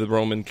way the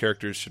Roman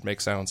characters should make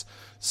sounds.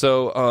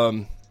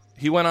 So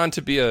he went on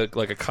to be a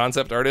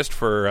concept artist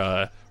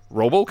for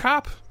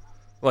RoboCop,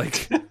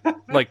 like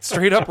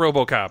straight up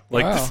RoboCop,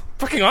 like wow. This is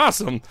fucking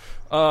awesome.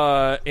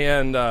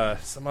 And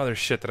some other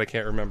shit that I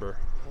can't remember.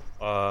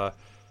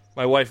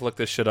 My wife looked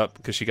this shit up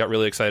because she got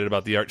really excited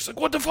about the art. She's like,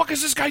 "What the fuck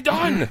has this guy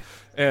done?"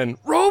 And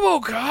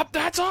RoboCop,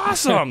 that's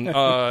awesome.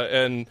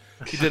 And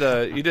he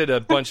did a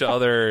bunch of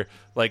other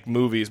like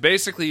movies.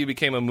 Basically, he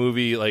became a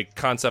movie like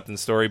concept and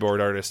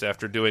storyboard artist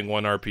after doing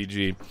one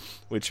RPG,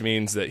 which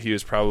means that he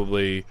was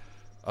probably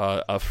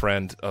a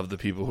friend of the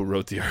people who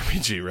wrote the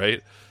RPG,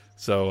 right?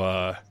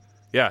 So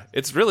Yeah,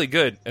 it's really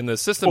good, and the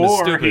system is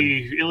Or stupid.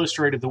 he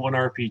illustrated the one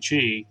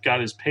RPG,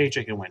 got his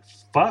paycheck, and went,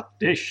 "Fuck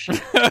this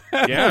shit."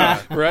 Yeah,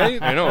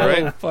 right? I know,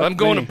 right? fuck I'm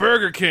going me. to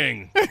Burger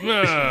King.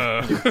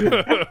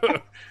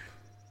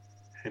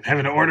 And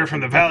having to order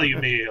from the value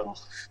meal.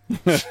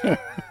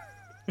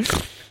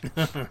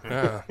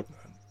 Yeah.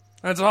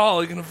 That's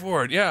all you can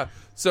afford. Yeah.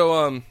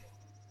 So,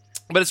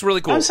 but it's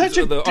really cool. I'm such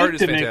a The art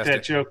dick is to make fantastic.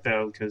 that joke,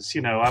 though, because,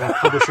 I'm a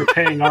publisher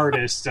paying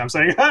artist. I'm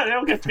saying, they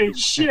don't get paid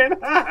shit.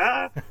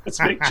 Let's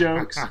make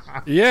jokes.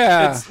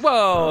 Yeah. It's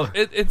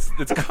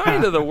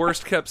kind of the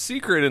worst kept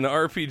secret in the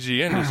RPG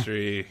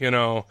industry.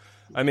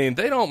 I mean,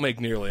 they don't make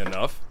nearly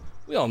enough.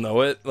 We all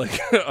know it. Like,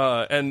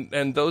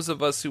 and those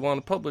of us who want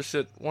to publish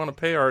it want to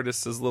pay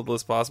artists as little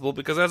as possible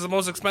because that's the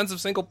most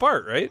expensive single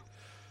part, right?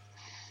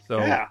 So,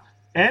 Yeah.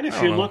 And if I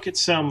you don't know. look at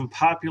some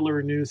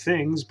popular new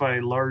things by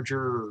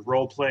larger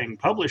role-playing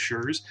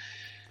publishers,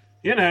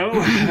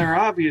 they're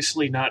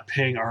obviously not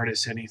paying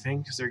artists anything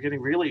because they're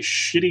getting really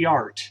shitty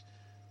art.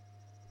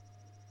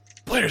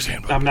 Player's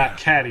Handbook. I'm not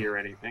catty or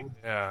anything.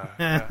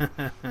 Yeah.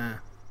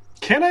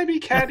 Can I be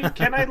catty?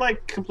 Can I,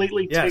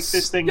 completely Yes. take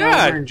this thing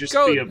Yeah, over and just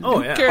go- be a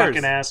Oh, yeah.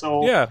 fucking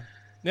asshole? Yeah. Oh,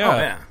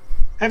 yeah.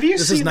 Have you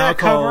This is seen now that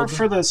cover called-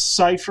 for the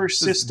Cypher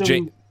System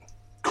Jane-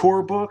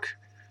 core book?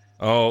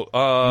 Oh,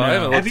 I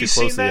haven't Have looked you too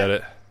seen closely that? at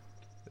it.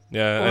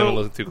 Yeah, I haven't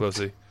looked too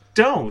closely.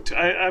 Don't.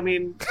 I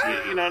mean,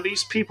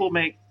 these people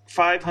make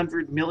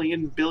 $500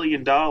 million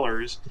billion,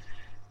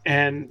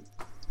 and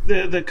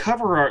the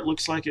cover art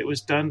looks like it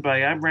was done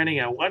by I'm renting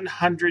a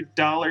 $100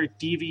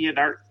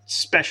 DeviantArt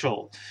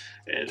special,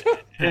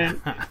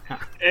 and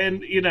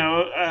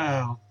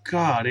oh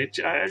god,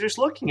 I'm just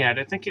looking at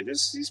it thinking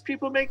these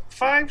people make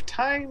 5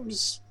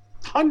 times,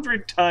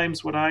 100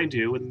 times what I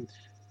do, and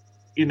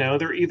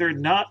they're either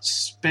not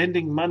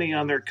spending money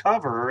on their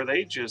cover or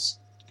they just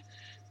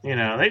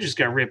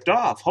got ripped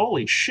off.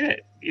 Holy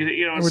shit!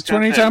 It's Which got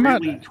one are you that talking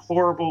about? really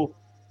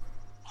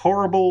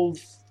horrible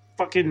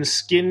fucking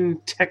skin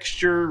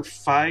texture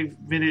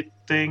 5-minute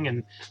thing,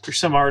 and there's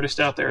some artist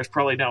out there who's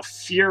probably now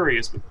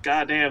furious, but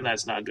goddamn,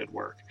 that's not good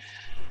work.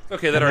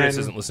 Okay, that And artist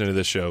then- isn't listening to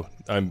this show.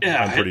 I'm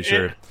Yeah, pretty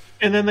sure.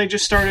 And then they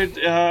just started,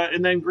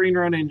 and then Green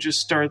Ronin just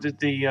started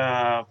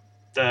the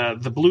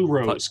Blue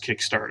Rose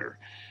Kickstarter.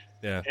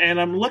 Yeah. And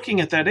I'm looking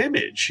at that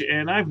image,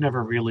 and I've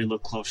never really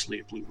looked closely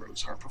at Blue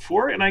Rose art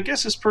before. And I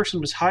guess this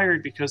person was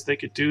hired because they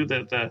could do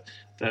the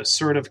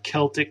sort of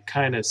Celtic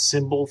kind of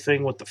symbol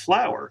thing with the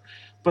flower.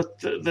 But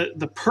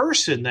the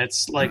person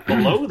that's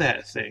below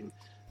that thing,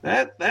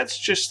 that's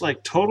just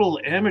total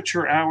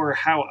amateur hour.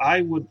 How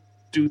I would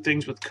do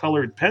things with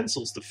colored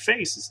pencils. The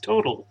face is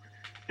total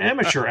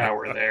amateur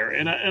hour there,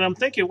 and I'm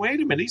thinking,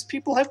 wait a minute, these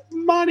people have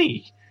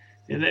money.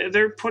 And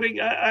they're putting.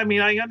 I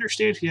mean, I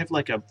understand if you have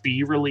a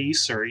B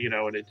release or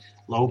a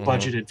low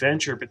budget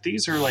adventure, but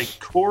these are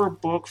core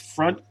book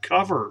front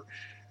cover,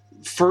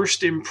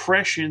 first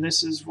impression.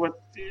 This is what.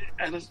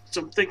 And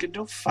I'm thinking,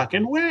 no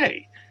fucking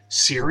way.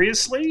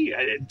 Seriously?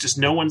 Does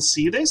no one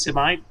see this? Am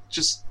I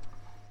just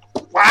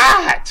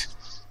what?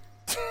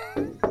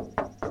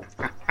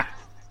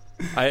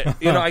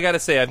 I got to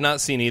say, I've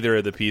not seen either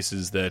of the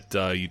pieces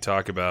that you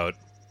talk about.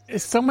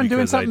 Is someone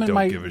doing because I something? don't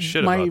My give a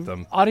shit my about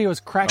them. audio is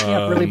cracking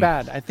up really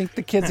bad. I think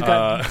the kids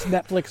got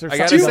Netflix or I something.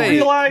 gotta you say,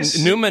 realize-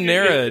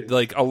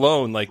 Numenera,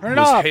 alone, Turn it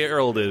was off.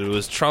 heralded, it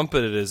was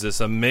trumpeted as this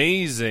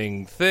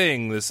amazing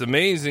thing, this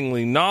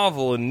amazingly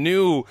novel and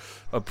new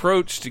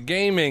approach to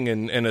gaming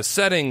and a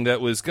setting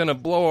that was gonna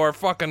blow our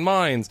fucking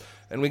minds.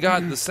 And we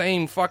got the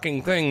same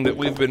fucking thing that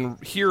we've been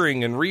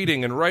hearing and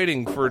reading and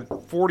writing for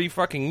 40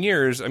 fucking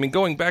years. I mean,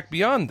 going back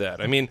beyond that.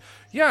 I mean,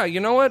 yeah,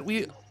 you know what?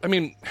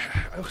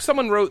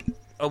 Someone wrote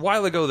a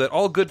while ago that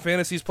all good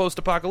fantasy is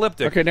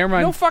post-apocalyptic. Okay, never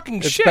mind. No fucking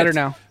It's shit. better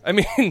now. I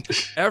mean,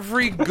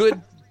 every good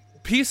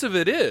piece of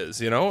it is,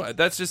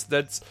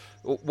 that's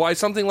why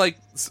something like,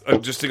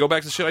 just to go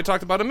back to shit I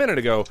talked about a minute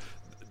ago,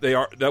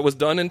 that was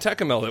done in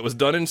Tecumel, it was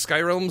done in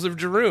Skyrealms of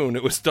Jarun,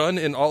 it was done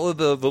in all of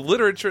the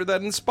literature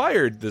that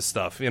inspired this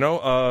stuff,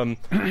 a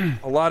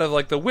lot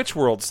of the Witch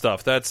World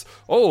stuff, that's,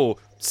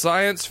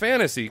 science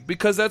fantasy,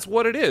 because that's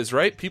what it is,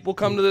 right? People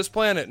come to this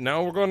planet,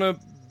 now we're gonna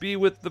be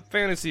with the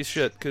fantasy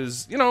shit,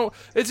 because,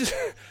 it's just,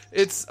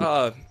 it's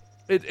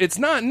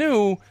not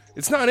new,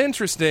 it's not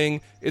interesting,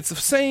 it's the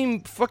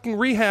same fucking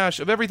rehash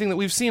of everything that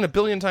we've seen a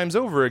billion times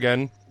over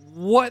again.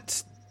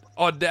 What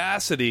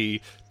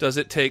audacity does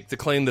it take to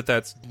claim that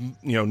that's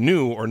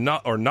new or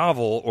not or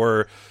novel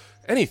or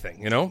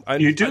anything?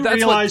 You do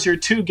realize your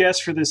 2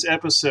 guests for this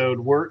episode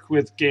work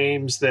with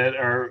games that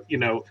are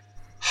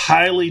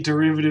highly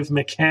derivative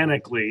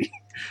mechanically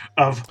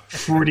of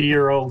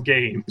 40-year-old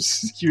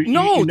games. You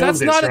know that's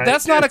this, not right?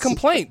 that's not a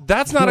complaint.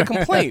 That's not a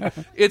complaint.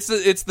 It's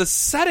the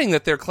setting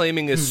that they're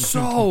claiming is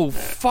so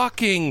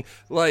fucking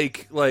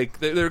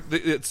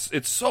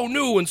it's so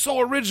new and so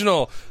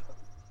original.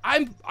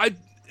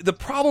 The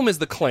problem is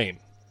the claim.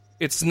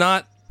 It's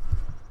not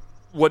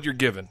what you're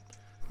given.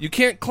 You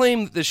can't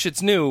claim that this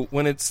shit's new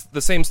when it's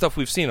the same stuff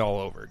we've seen all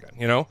over again,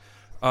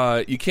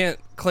 You can't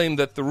claim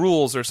that the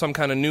rules are some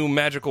kind of new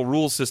magical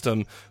rule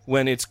system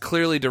when it's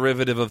clearly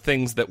derivative of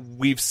things that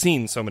we've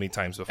seen so many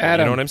times before.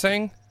 Adam. You know what I'm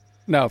saying?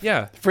 No.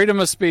 Yeah. Freedom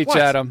of speech, What?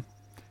 Adam.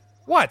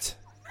 What?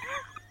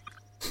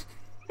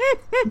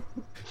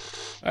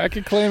 I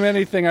can claim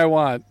anything I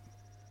want.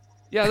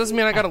 Yeah, it doesn't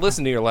mean I got to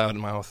listen to your loud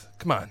mouth.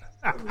 Come on.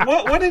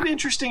 What an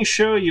interesting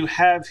show you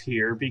have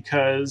here,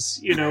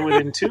 because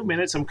within 2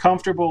 minutes I'm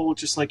comfortable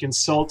just like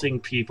insulting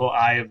people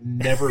I have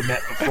never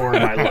met before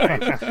in my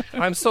life.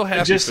 I'm so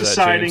happy just for that,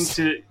 deciding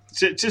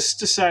James.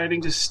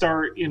 deciding to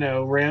start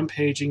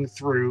rampaging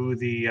through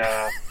the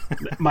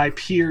my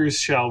peers,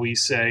 shall we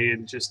say,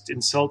 and just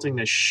insulting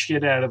the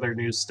shit out of their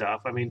new stuff.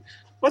 I mean,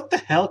 what the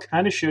hell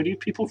kind of show do you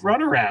people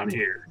run around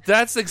here?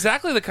 That's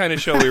exactly the kind of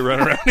show we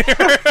run around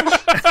here.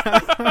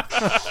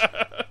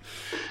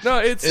 No,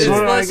 it's What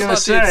am I less gonna about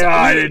say? the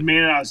I didn't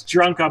mean it. I was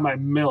drunk on my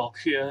milk.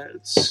 Yeah,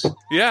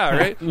 Yeah,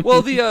 right.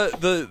 Well, the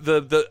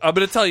I'm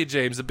going to tell you,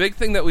 James. The big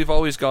thing that we've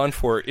always gone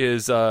for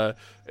is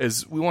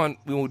we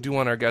do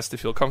want our guests to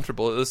feel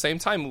comfortable. At the same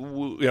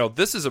time,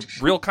 this is a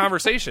real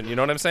conversation. You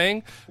know what I'm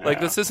saying?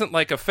 Like, this isn't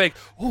like a fake.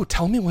 Oh,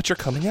 tell me what you're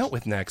coming out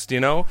with next.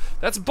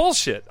 That's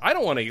bullshit. I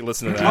don't want to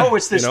listen to that. Oh,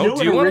 it's this new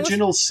Do you and wanna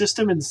original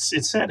system and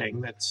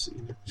setting. That's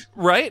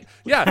right?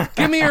 Yeah.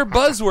 Give me your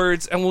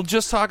buzzwords, and we'll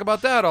just talk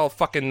about that all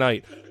fucking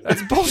night.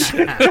 That's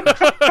bullshit.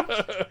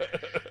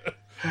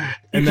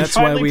 And that's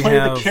you why finally we play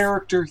have the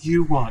character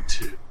you want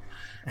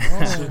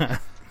to.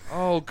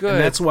 Oh, good. And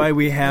that's why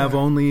we have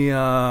only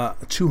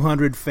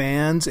 200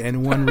 fans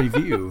and 1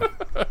 review.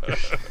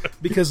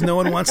 Because no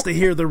one wants to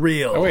hear the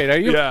real. Oh, wait, are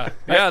you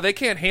Yeah, they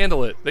can't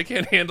handle it. They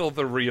can't handle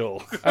the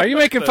real. are you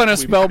making fun of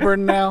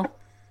Spellburn now?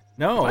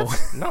 No.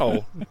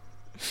 No.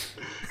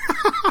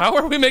 How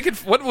are we making...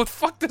 What the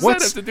fuck does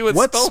that have to do with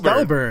what's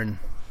Spellburn? Spellburn?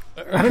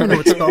 I don't even know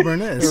what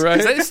Spellburn is.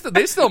 Right?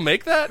 They still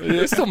make that?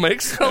 They still make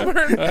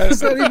Spellburn? Is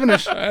that even a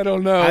I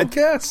don't know.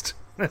 podcast?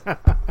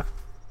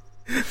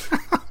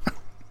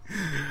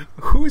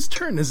 Whose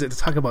turn is it to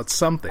talk about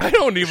something? I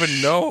don't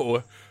even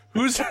know.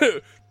 Who's...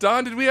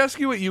 Don, did we ask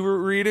you what you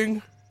were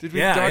reading? Did we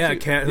Yeah, talk yeah, to-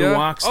 cat who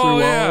walks through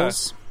yeah.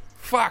 walls.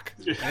 Fuck.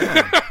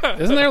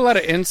 Isn't there a lot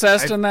of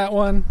incest in that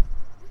one?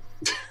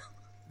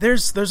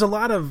 There's a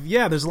lot of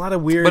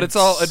weird. But it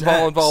sex.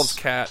 involves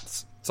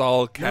cats. It's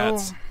all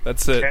cats. No.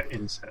 That's it. Cat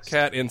incest.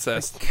 Cat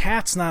incest.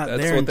 Cat's not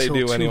That's there what they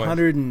until do anyway.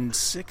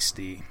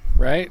 260.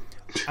 Right?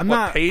 I'm What,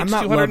 not. page I'm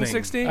not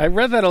 260? I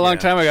read that a long Yeah.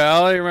 time ago.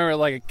 All I remember,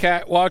 like, a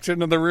cat walks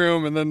into the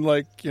room and then,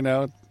 like,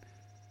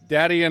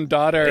 daddy and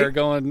daughter are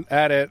going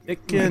at it.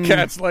 It can. The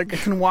cat's like, It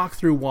can walk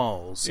through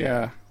walls.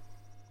 yeah,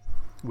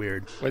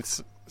 Weird.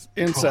 it's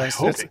incest.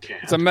 hope It's, it can.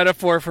 it's a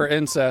metaphor for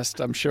incest,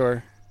 I'm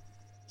sure.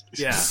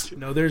 Yeah.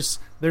 No, there's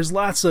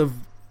lots of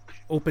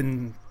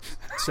open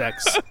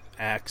sex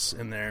acts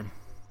in there.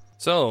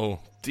 So,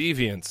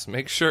 Deviants,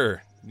 make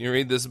sure you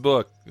read this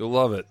book. You'll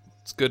love it.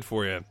 It's good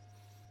for you.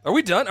 Are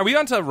we done? Are we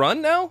on to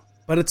Run now?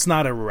 But it's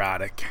not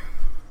erotic.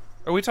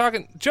 Are we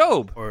talking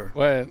Job? Or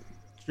What?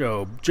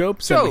 Job.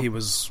 Job said Job. that he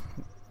was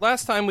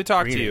Last time we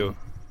talked to reading. you,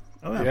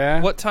 Oh,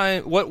 Yeah. what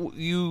time? What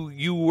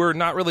you were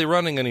not really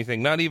running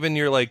anything, not even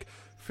your like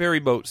ferry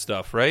boat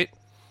stuff, right?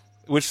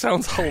 Which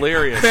sounds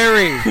hilarious.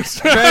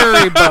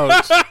 Ferry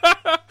boat.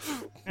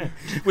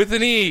 With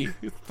an E,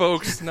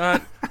 folks.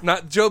 Not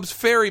Job's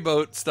ferry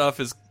boat stuff.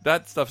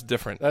 That stuff's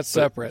different. That's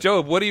But, separate.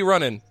 Job, what are you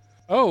running?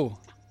 Oh,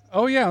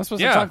 yeah. I'm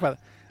supposed Yeah. to talk about it.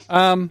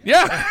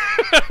 Yeah.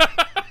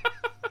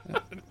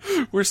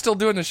 We're still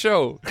doing the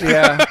show.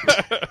 Yeah.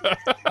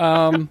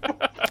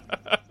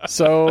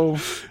 So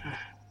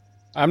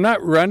I'm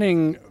not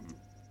running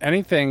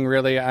anything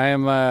really.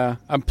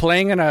 I'm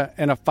playing in a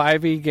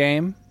 5e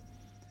game.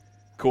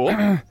 Cool.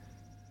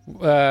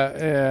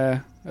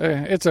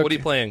 It's okay. What are you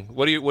playing?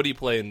 What do you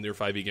play in your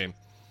 5e game?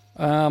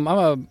 I'm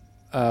a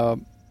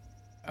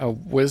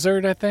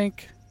wizard, I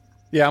think.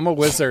 Yeah, I'm a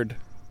wizard.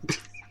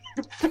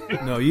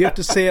 No, you have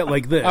to say it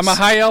like this. I'm a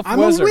high elf I'm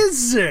wizard. a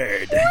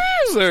wizard.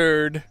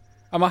 Wizard.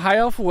 I'm a high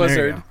elf There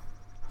wizard. you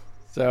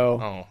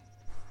So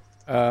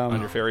On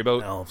your ferry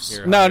boat? elves.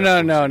 You're a no. high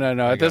elf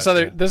wizard.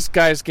 At gotcha. this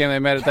guy's game I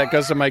met it that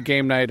goes to my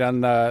game night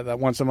on that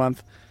once a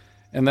month,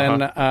 and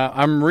then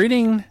I'm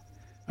reading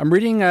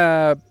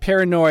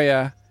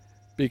Paranoia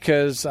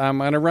because I'm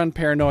gonna run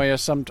Paranoia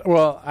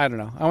Well, I don't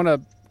know. I want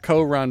to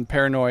co-run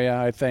Paranoia.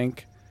 I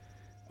think.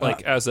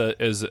 Like at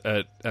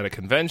a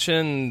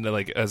convention,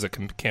 like as a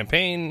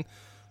campaign.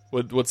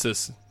 What's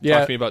this? Yeah.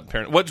 Talk to me about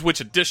Paranoia.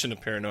 Which edition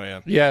of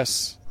Paranoia?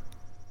 Yes,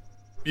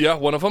 Yeah,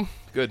 one of them.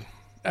 Good.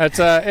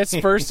 it's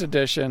first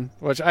edition,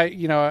 which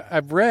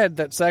I've read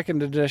that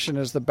second edition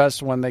is the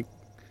best one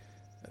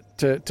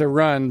to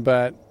run,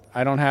 but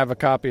I don't have a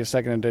copy of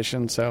second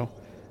edition, so.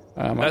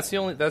 That's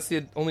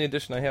the only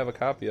edition I have a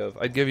copy of.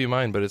 I'd give you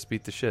mine, but it's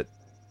beat the shit.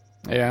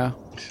 Yeah.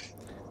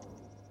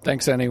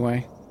 Thanks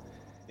anyway.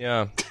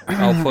 Yeah,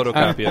 I'll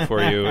photocopy it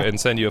for you and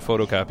send you a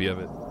photocopy of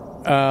it.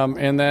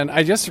 And then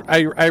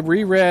I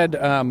reread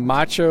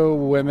Macho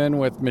Women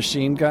with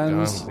Machine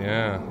Guns.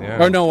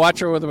 Yeah. Or no,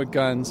 Macho Women with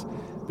Guns,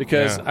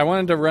 because Yeah. I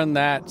wanted to run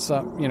that.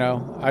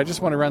 I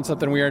just want to run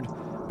something weird.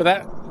 But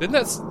that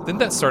Didn't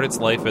that start its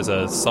life as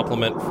a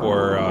supplement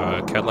for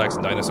Cadillacs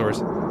and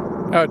dinosaurs?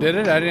 oh, did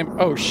it? I didn't.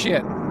 Oh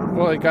shit!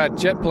 Well, it got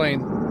jet plane.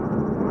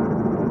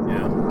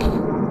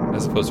 Yeah.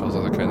 As opposed to those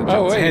other kind of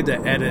Oh, jets. I wait. had to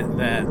edit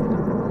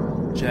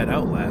that jet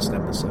out last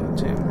episode,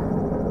 too.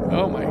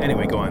 Oh my.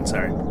 Anyway, go on.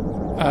 Sorry.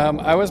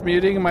 I was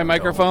muting my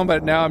microphone,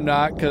 but now I'm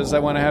not because I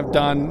want to have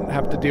Don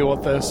have to deal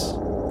with this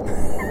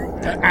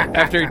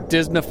after he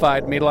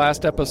Disneyfied me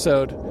last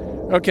episode.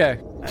 Okay.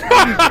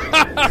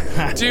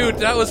 Dude,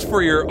 that was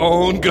for your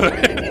own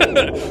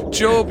good.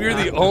 Job, you're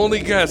the only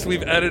guest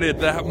we've edited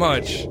that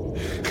much.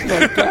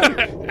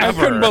 I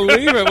couldn't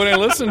believe it when I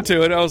listened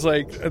to it. I was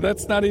like,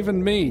 that's not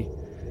even me.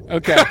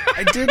 Okay.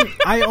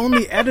 I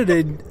only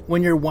edited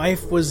when your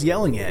wife was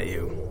yelling at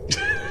you.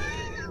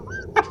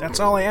 That's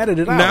all I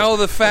edited out. Now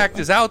the fact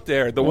is out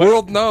there. The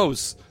world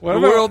knows. What The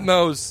about- world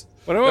knows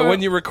what that about-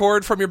 when you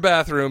record from your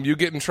bathroom, you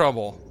get in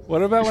trouble.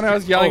 What about when I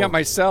was yelling Oh. at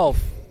myself?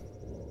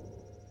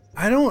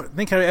 I don't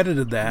think I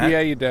edited that. Yeah,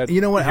 you did.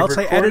 You know what You else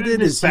I recorded in edited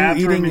his is you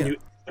bathroom eating... and you-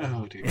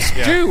 oh, dude.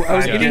 Stew. I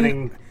was I'm eating.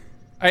 getting...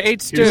 I ate He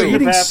was stew. in the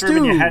eating bathroom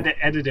and you stew. had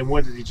to edit him.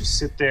 What did he just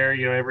sit there,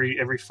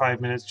 every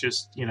 5 minutes,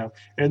 just,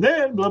 and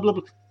then blah, blah,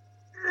 blah.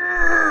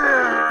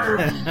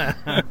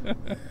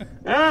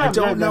 I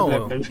don't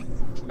know.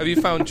 Have you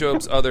found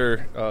Job's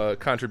other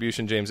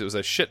contribution, James? It was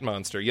a shit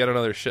monster. Yet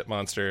another shit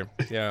monster.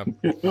 Yeah.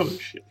 Oh,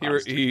 shit.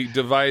 He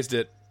devised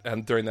it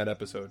during that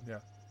episode. Yeah.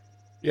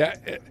 Yeah,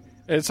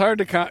 it's hard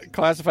to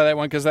classify that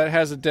one because that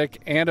has a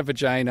dick and a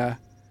vagina,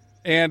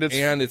 and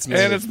it's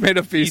made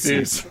of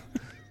feces.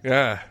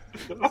 Yeah.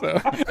 So,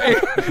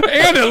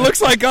 and it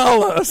looks like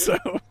Allah. So,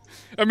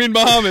 I mean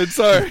Muhammad.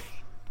 Sorry.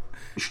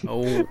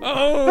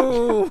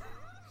 Oh.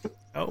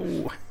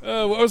 Oh.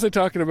 What was I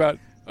talking about?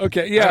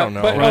 Okay, yeah, I don't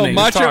know. but Running.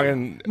 macho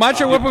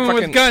women fucking-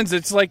 with guns.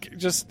 It's like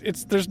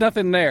there's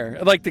nothing there.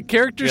 Like the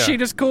character Yeah.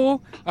 sheet is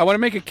cool. I want to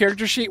make a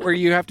character sheet where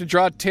you have to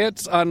draw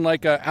tits on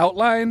like a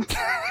outline,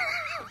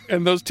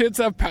 and those tits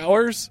have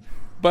powers.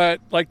 But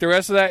like the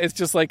rest of that, it's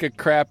just like a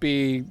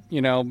crappy,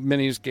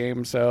 minis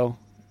game. So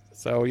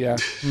yeah,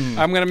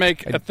 I'm gonna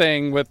make a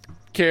thing with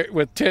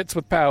tits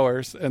with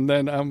powers, and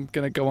then I'm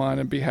gonna go on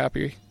and be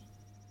happy.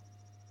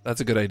 That's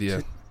a good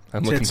idea.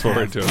 I'm looking Tits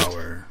forward have to it.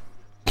 power.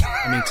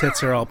 I mean,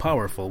 tits are all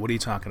powerful. What are you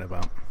talking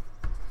about?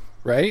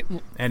 Right?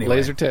 Anyway.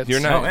 Laser tits. You're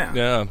not. Oh, yeah.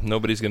 Yeah,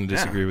 nobody's going to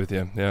disagree with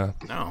you. Yeah.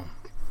 No.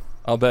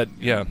 I'll bet.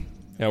 Yeah,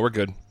 we're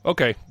good.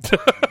 Okay.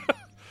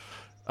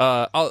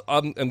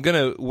 I'm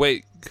gonna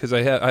wait because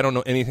I don't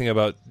know anything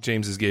about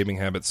James's gaming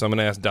habits, so I'm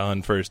gonna ask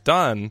Don first.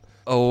 Don,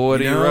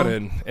 what are you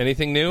running?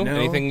 Anything new? No.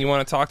 Anything you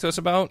want to talk to us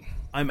about?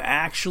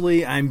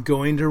 I'm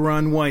going to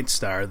run White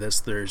Star this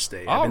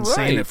Thursday. I've been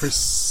saying it for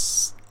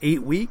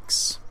 8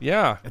 weeks.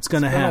 Yeah, It's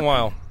gonna been happen. a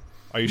while.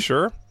 Are you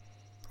sure?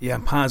 Yeah,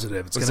 I'm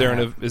positive. It's Is gonna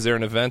there happen. is there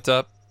an event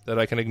up that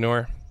I can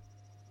ignore?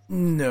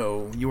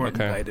 No, you weren't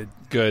Okay. invited.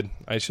 Good.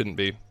 I shouldn't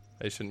be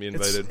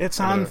invited. It's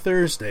I'm on gonna-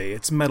 Thursday.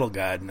 It's Metal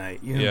God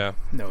Night. You Yeah,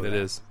 know it that.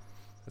 is.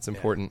 That's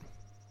important.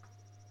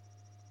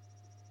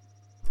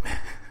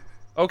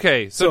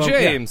 Okay, so So,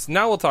 James.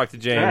 Now we'll talk to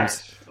James.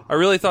 Gosh. I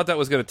really thought that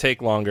was going to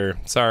take longer.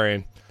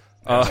 Sorry.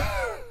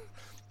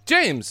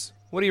 James,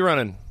 what are you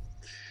running?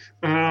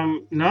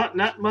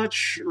 Not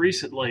much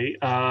recently.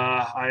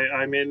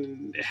 I'm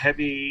in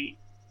heavy.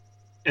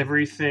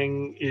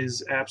 Everything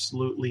is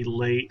absolutely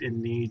late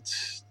and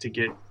needs to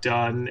get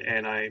done,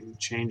 and I'm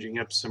changing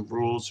up some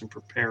rules and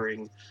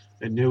preparing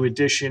a new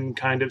edition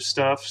kind of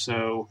stuff.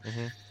 So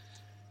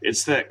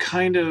it's that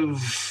kind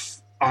of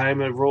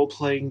I'm a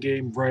role-playing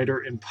game writer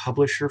and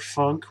publisher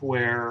funk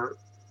where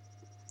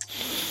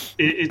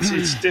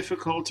it's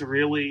difficult to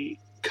really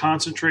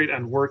concentrate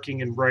on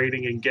working and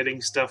writing and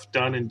getting stuff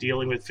done and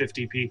dealing with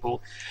 50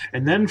 people.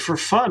 And then for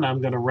fun, I'm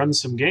going to run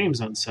some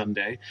games on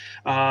Sunday.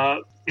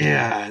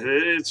 Yeah,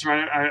 it's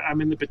right. I'm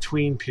in the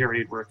between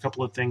period where a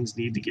couple of things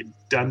need to get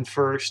done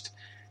first,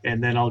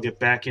 and then I'll get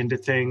back into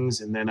things,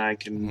 and then I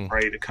can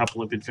write a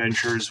couple of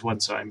adventures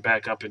once I'm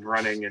back up and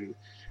running and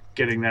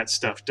getting that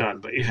stuff done.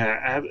 But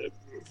yeah,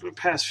 the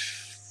past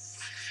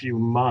few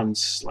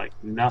months, like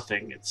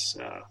nothing. It's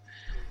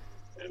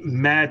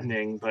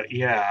maddening, but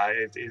yeah,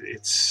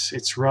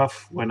 it's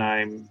rough when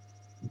I'm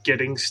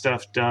getting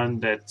stuff done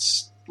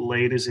that's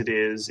late as it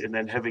is, and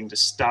then having to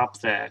stop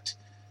that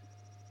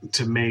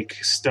to make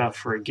stuff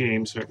for a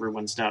game so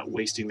everyone's not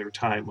wasting their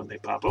time when they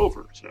pop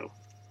over. So,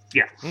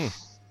 yeah.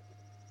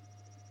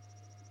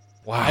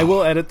 Wow. I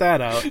will edit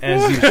that out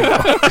as usual.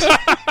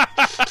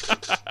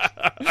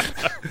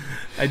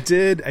 I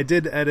did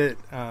edit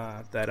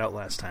that out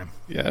last time.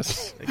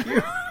 Yes. Thank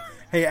you.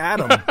 Hey,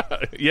 Adam,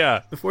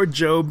 Yeah. before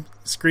Job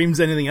screams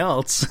anything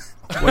else,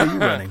 what are you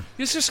running?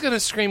 He's just going to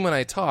scream when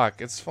I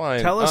talk. It's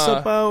fine. Tell us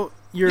about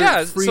your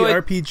free so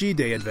RPG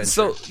Day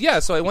adventure.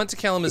 So I went to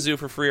Kalamazoo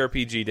for Free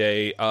RPG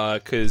Day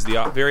because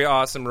the very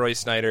awesome Roy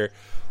Snyder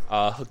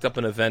hooked up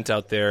an event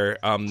out there.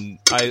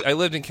 I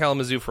lived in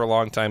Kalamazoo for a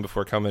long time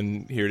before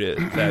coming here to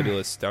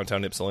fabulous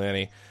downtown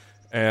Ypsilanti,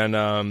 and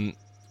and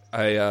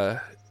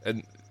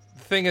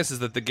the thing is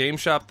that the game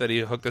shop that he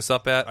hooked us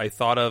up at, I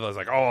was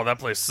like, oh, that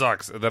place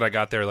sucks. And then I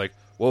got there like,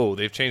 whoa,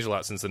 they've changed a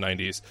lot since the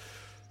 90s.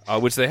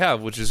 Which they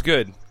have, which is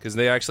good, because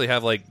they actually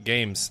have, like,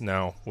 games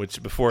now,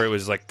 which before it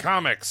was, like,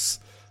 comics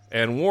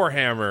and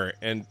Warhammer,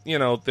 and, you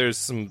know, there's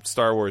some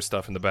Star Wars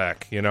stuff in the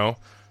back, you know?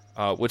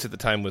 Which at the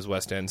time was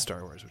West End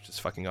Star Wars, which is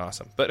fucking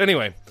awesome. But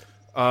anyway,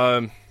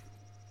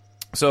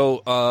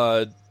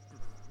 so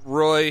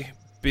Roy,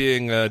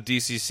 being a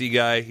DCC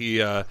guy,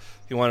 he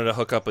wanted to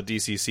hook up a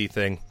DCC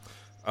thing.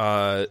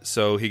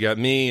 So he got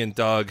me and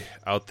Doug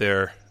out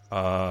there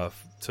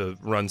to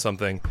run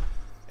something.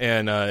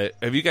 And have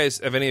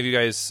any of you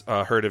guys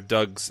heard of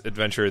Doug's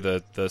adventure,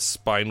 the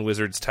Spine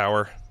Wizard's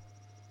Tower?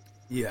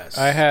 Yes.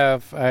 I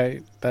have.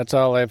 That's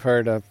all I've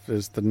heard of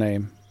is the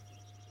name.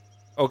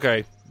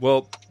 Okay,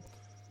 well,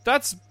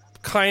 that's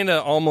kind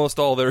of almost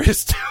all there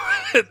is to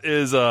it.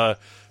 Is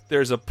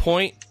there's a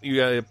point, you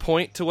got a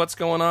point to what's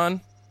going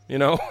on, you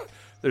know?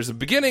 There's a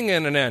beginning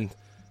and an end,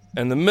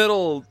 and the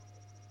middle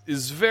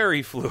is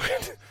very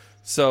fluid.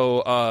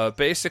 So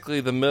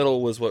basically the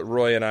middle was what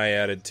Roy and I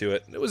added to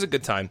it. It was a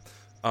good time.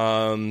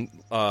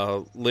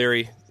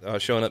 Larry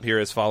showing up here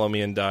as Follow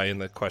Me and Die in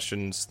the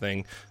questions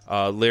thing.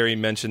 Larry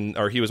mentioned,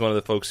 or he was one of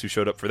the folks who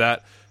showed up for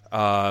that,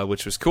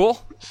 which was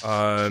cool.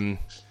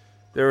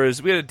 We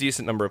had a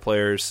decent number of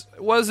players.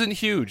 It wasn't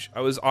huge.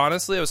 I was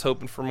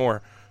hoping for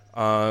more.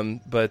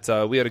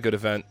 But we had a good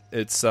event.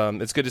 It's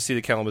good to see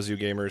the Kalamazoo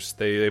gamers.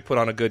 They put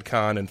on a good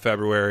con in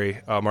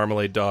February,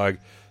 Marmalade Dog,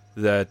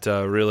 that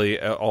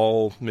really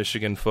all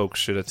Michigan folks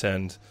should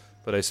attend.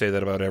 But I say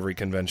that about every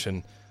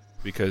convention,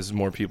 because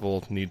more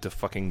people need to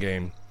fucking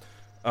game.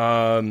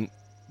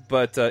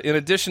 But in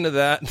addition to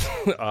that,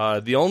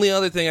 the only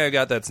other thing I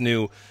got that's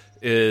new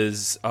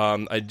is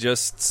I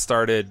just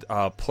started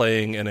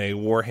playing in a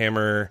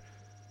Warhammer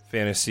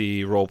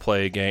fantasy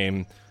roleplay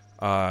game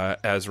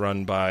as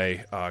run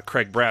by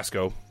Craig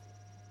Brasco.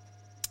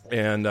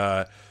 And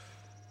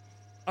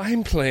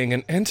I'm playing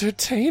an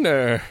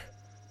entertainer.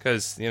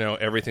 Because, you know,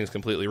 everything's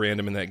completely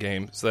random in that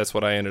game. So that's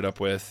what I ended up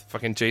with.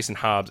 Fucking Jason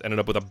Hobbs ended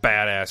up with a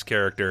badass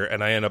character,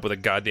 and I ended up with a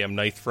goddamn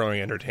knife-throwing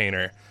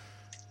entertainer.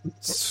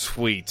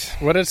 Sweet.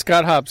 What did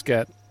Scott Hobbs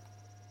get?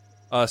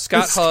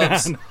 Scott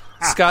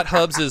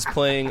Hobbs is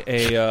playing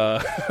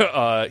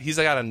a... he's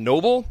got a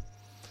noble.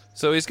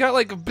 So he's got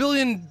like a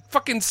billion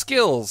fucking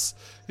skills.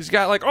 He's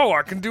got like,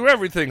 I can do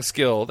everything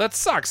skill. That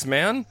sucks,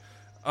 man.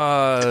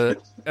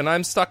 And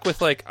I'm stuck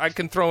with, like, I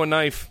can throw a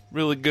knife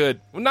really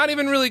good. Well, not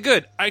even really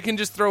good. I can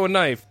just throw a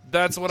knife.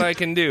 That's what I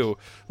can do.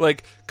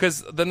 Like,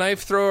 because the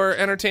knife thrower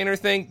entertainer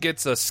thing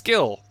gets a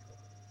skill.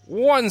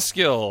 One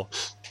skill.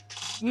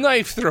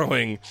 Knife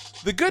throwing.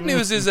 The good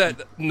news is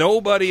that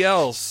nobody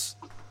else...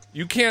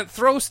 You can't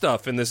throw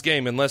stuff in this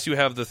game unless you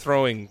have the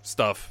throwing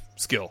stuff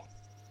skill.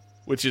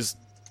 Which is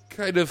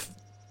kind of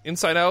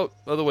inside out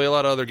of the way a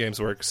lot of other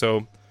games work.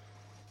 So,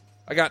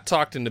 I got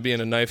talked into being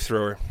a knife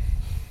thrower.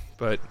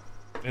 But...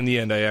 in the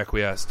end, I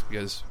acquiesced,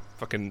 because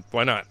fucking,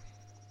 why not?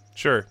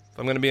 Sure, if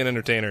I'm going to be an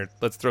entertainer,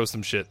 let's throw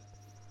some shit.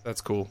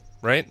 That's cool,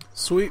 right?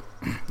 Sweet.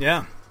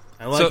 Yeah,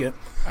 I like it.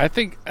 I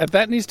think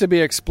that needs to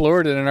be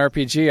explored in an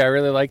RPG. I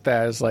really like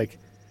that. It's like,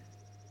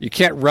 you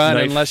can't run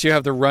unless you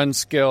have the run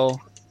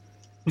skill.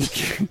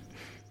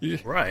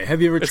 Right.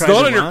 Have you ever it's tried to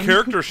run? It's It's not on your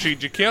character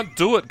sheet. You can't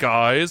do it,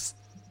 guys.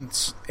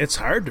 It's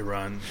hard to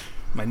run.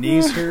 My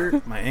knees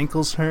hurt. My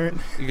ankles hurt.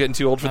 You getting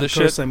too old for this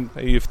shit?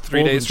 You have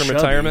 3 days from chubby.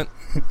 retirement?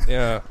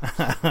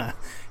 Yeah.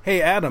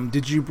 Hey, Adam,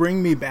 did you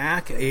bring me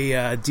back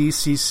a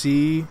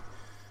DCC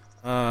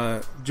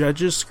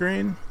judges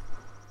screen?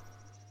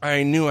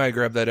 I knew I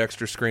grabbed that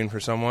extra screen for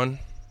someone.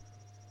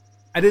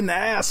 I didn't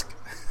ask.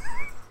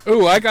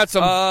 Ooh, I got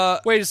some...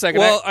 wait a second.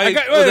 Well,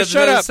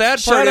 shut up. The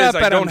sad shut part up,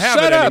 is I Adam. don't have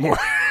shut it up. anymore.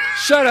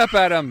 Shut up,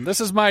 Adam. This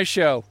is my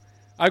show.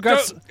 I've got...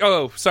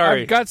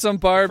 sorry. I've got some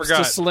barbs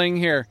to sling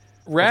here.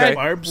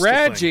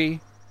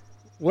 Radji,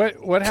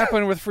 what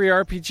happened with Free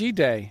RPG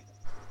Day?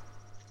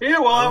 Yeah,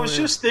 well, I was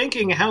just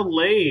thinking how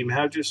lame,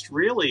 how just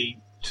really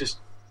just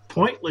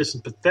pointless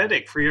and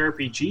pathetic Free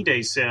RPG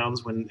Day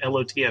sounds when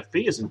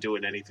LOTFB isn't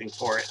doing anything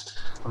for it.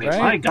 I mean,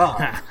 my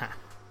God.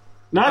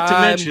 Not to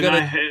mention,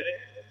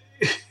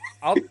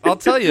 I'll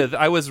tell you,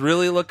 I was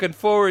really looking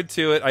forward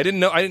to it. I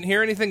didn't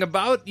hear anything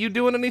about you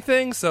doing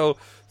anything, so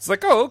it's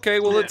like, okay,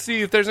 well, let's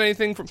see if there's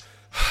anything from...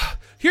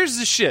 Here's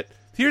the shit.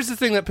 Here's the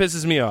thing that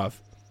pisses me off.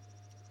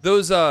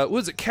 Those, what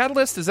was it,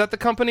 Catalyst? Is that the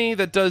company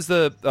that does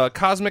the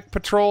Cosmic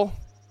Patrol?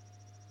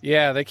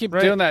 Yeah, they keep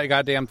doing that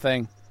goddamn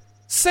thing.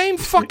 Same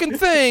fucking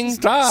thing.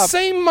 Stop.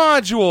 Same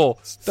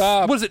module.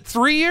 Stop. Was it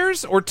 3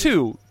 years or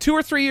 2? 2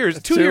 or 3 years?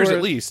 2 years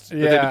at least.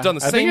 Yeah. They've done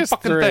the same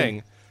fucking 3.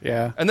 thing.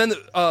 Yeah. And then,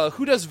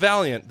 who does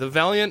Valiant? The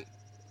Valiant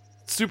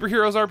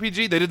Superheroes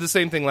RPG? They did the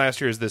same thing last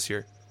year as this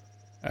year.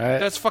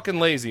 That's fucking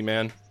lazy,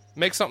 man.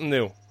 Make something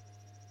new.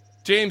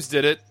 James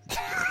did it.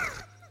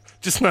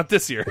 Just not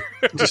this year.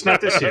 Just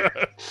not this year.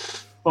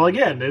 Well,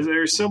 again,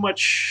 there's so much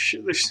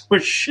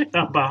shit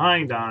I'm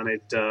behind on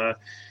it.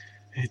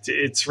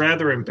 It's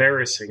rather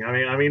embarrassing.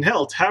 I mean,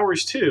 hell,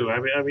 Towers 2.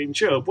 I mean,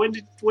 Joe,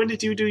 when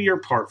did you do your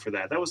part for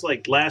that? That was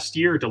like last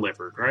year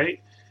delivered,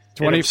 right?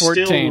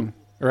 2014,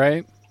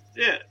 right?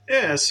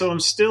 Yeah. So I'm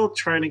still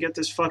trying to get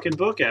this fucking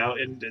book out,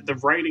 and the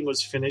writing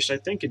was finished, I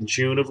think, in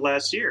June of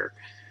last year.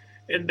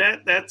 And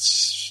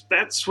that's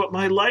what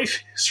my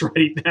life is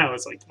right now.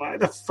 It's like, why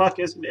the fuck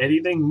isn't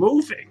anything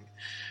moving?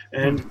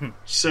 And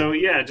so,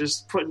 yeah,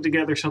 just putting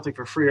together something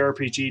for Free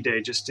RPG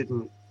Day just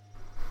didn't.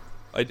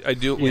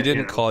 We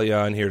didn't call you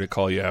on here to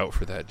call you out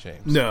for that,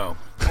 James. No.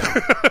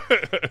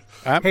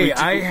 We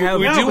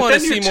do want to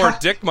see more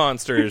dick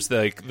monsters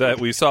that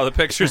we saw the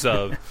pictures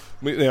of.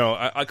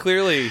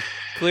 Clearly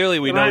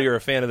we know you're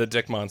a fan of the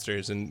dick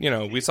monsters, and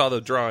we saw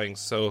the drawings,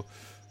 so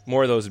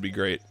more of those would be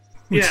great.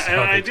 Yeah, and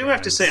I do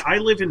have to say, I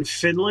live in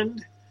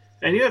Finland,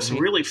 and you have some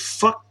really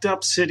fucked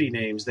up city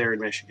names there in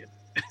Michigan.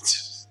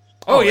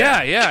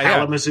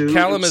 Kalamazoo,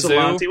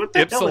 Ypsilanti. What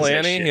the hell is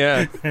that Ypsilanti, shit?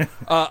 yeah.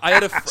 I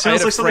had a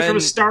Sounds like something from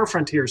a Star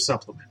Frontier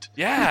supplement.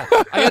 Yeah,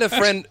 I had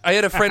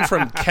a friend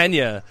from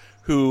Kenya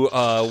who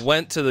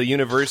went to the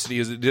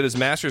university, did his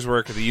master's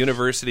work at the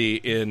university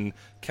in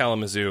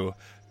Kalamazoo,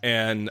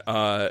 and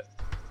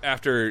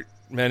after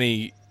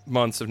many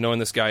months of knowing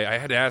this guy, I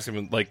had to ask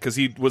him, because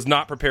he was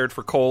not prepared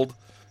for cold.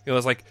 I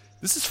was like,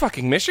 this is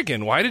fucking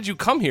Michigan. Why did you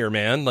come here,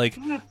 man? I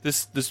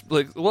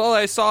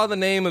saw the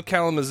name of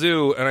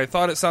Kalamazoo, and I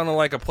thought it sounded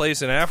like a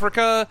place in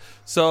Africa,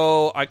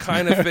 so I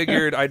kind of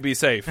figured I'd be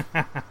safe.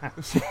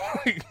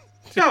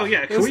 Oh,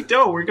 yeah. Can we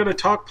go? We're going to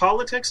talk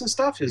politics and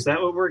stuff? Is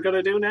that what we're going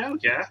to do now?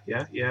 Yeah.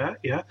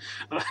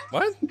 What?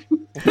 What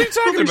are you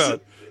talking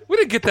about? We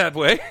didn't get that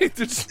way.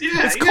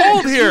 It's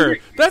cold here.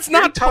 That's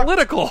not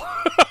political.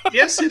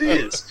 Yes, it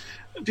is.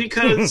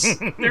 Because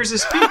there's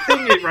this big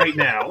thing right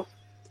now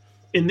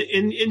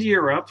in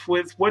Europe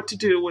with what to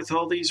do with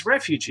all these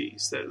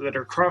refugees that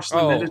are crossing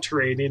the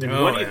Mediterranean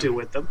and what do you do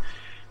with them.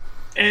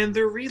 And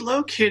they're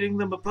relocating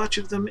them, a bunch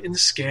of them, in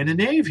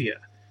Scandinavia.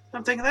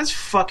 I'm thinking, that's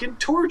fucking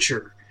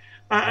torture.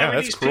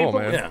 That's cruel,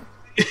 man. Yeah.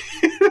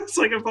 It's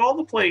like, of all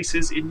the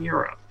places in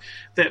Europe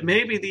that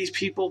maybe these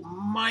people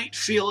might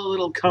feel a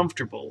little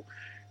comfortable,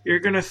 you're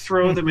going to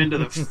throw them into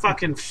the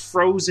fucking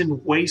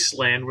frozen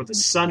wasteland where the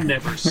sun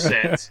never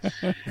sets.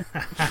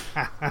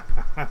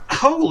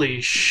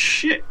 Holy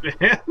shit,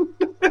 man.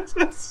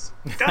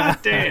 God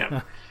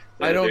damn.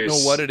 I don't know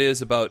what it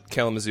is about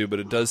Kalamazoo, but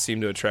it does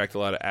seem to attract a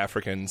lot of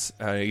Africans.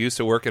 I used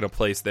to work in a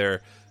place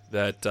there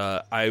that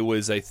I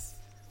was, I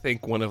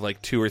think, one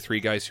of 2 or 3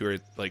 guys who were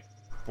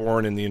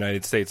born in the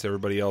United States.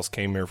 Everybody else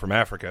came here from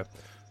Africa.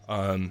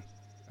 And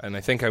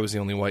I think I was the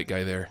only white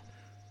guy there.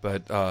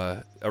 But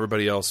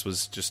everybody else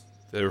was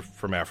they were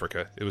from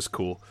Africa. It was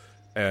cool.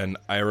 And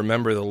I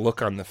remember the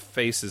look on the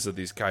faces of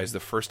these guys the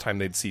first time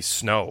they'd see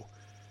snow.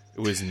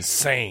 It was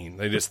insane.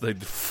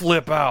 They'd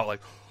flip out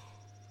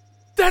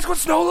that's what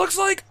snow looks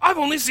like? I've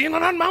only seen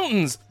it on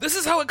mountains. This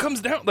is how it comes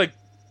down. We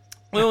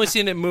only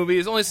seen it in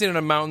movies, only seen it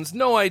on mountains.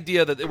 No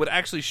idea that it would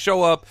actually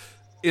show up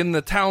in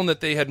the town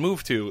that they had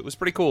moved to. It was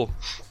pretty cool.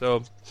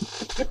 So,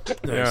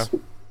 nice. Yeah.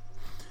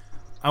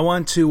 I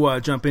want to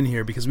jump in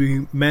here because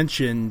we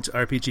mentioned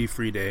RPG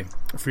Free Day.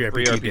 Free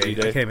RPG Day.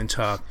 I can't even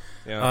talk.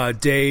 Yeah.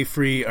 Day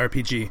Free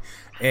RPG.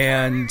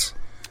 And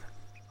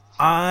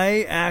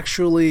I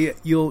actually,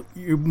 you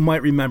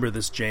might remember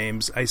this,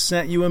 James. I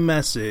sent you a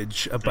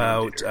message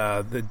about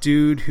the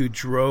dude who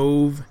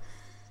drove,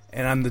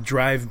 and on the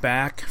drive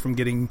back from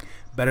getting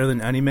Better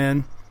Than Any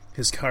Man,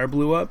 his car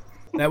blew up.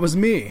 That was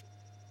me.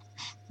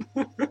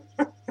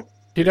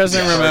 He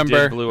doesn't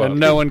remember, and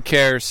no one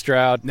cares,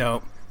 Stroud.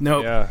 No.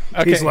 Yeah.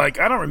 Okay. He's like,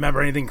 I don't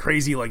remember anything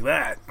crazy like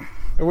that.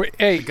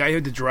 Hey, the guy who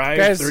had to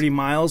drive 30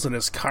 miles and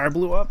his car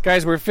blew up.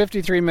 Guys, we're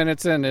 53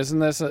 minutes in. Isn't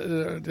this the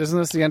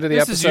end of the episode?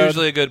 This is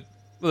usually a good.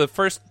 The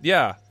first,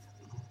 yeah.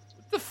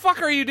 What the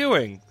fuck are you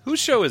doing? Whose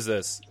show is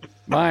this?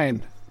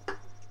 Mine.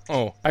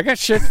 Oh, I got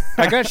shit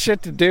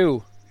to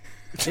do.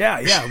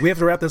 Yeah. We have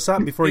to wrap this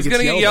up before he's he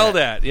gets gonna get yelled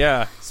at.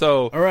 Yeah.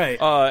 So, all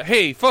right.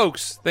 Hey,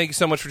 folks, thank you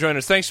so much for joining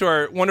us. Thanks to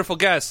our wonderful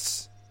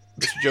guests,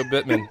 Mr. Joe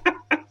Bittman,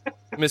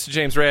 Mr.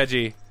 James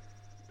Radji,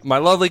 my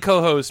lovely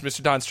co-host,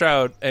 Mr. Don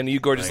Stroud, and you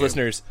gorgeous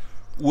listeners.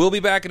 We'll be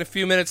back in a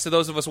few minutes. To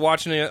those of us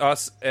watching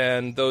us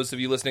and those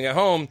of you listening at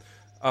home,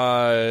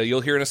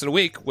 you'll hear us in a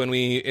week when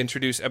we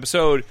introduce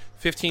episode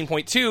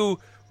 15.2, where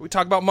we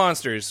talk about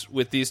monsters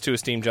with these two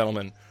esteemed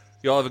gentlemen.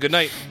 You all have a good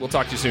night. We'll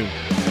talk to you soon.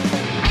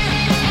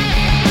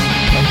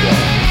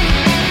 Okay.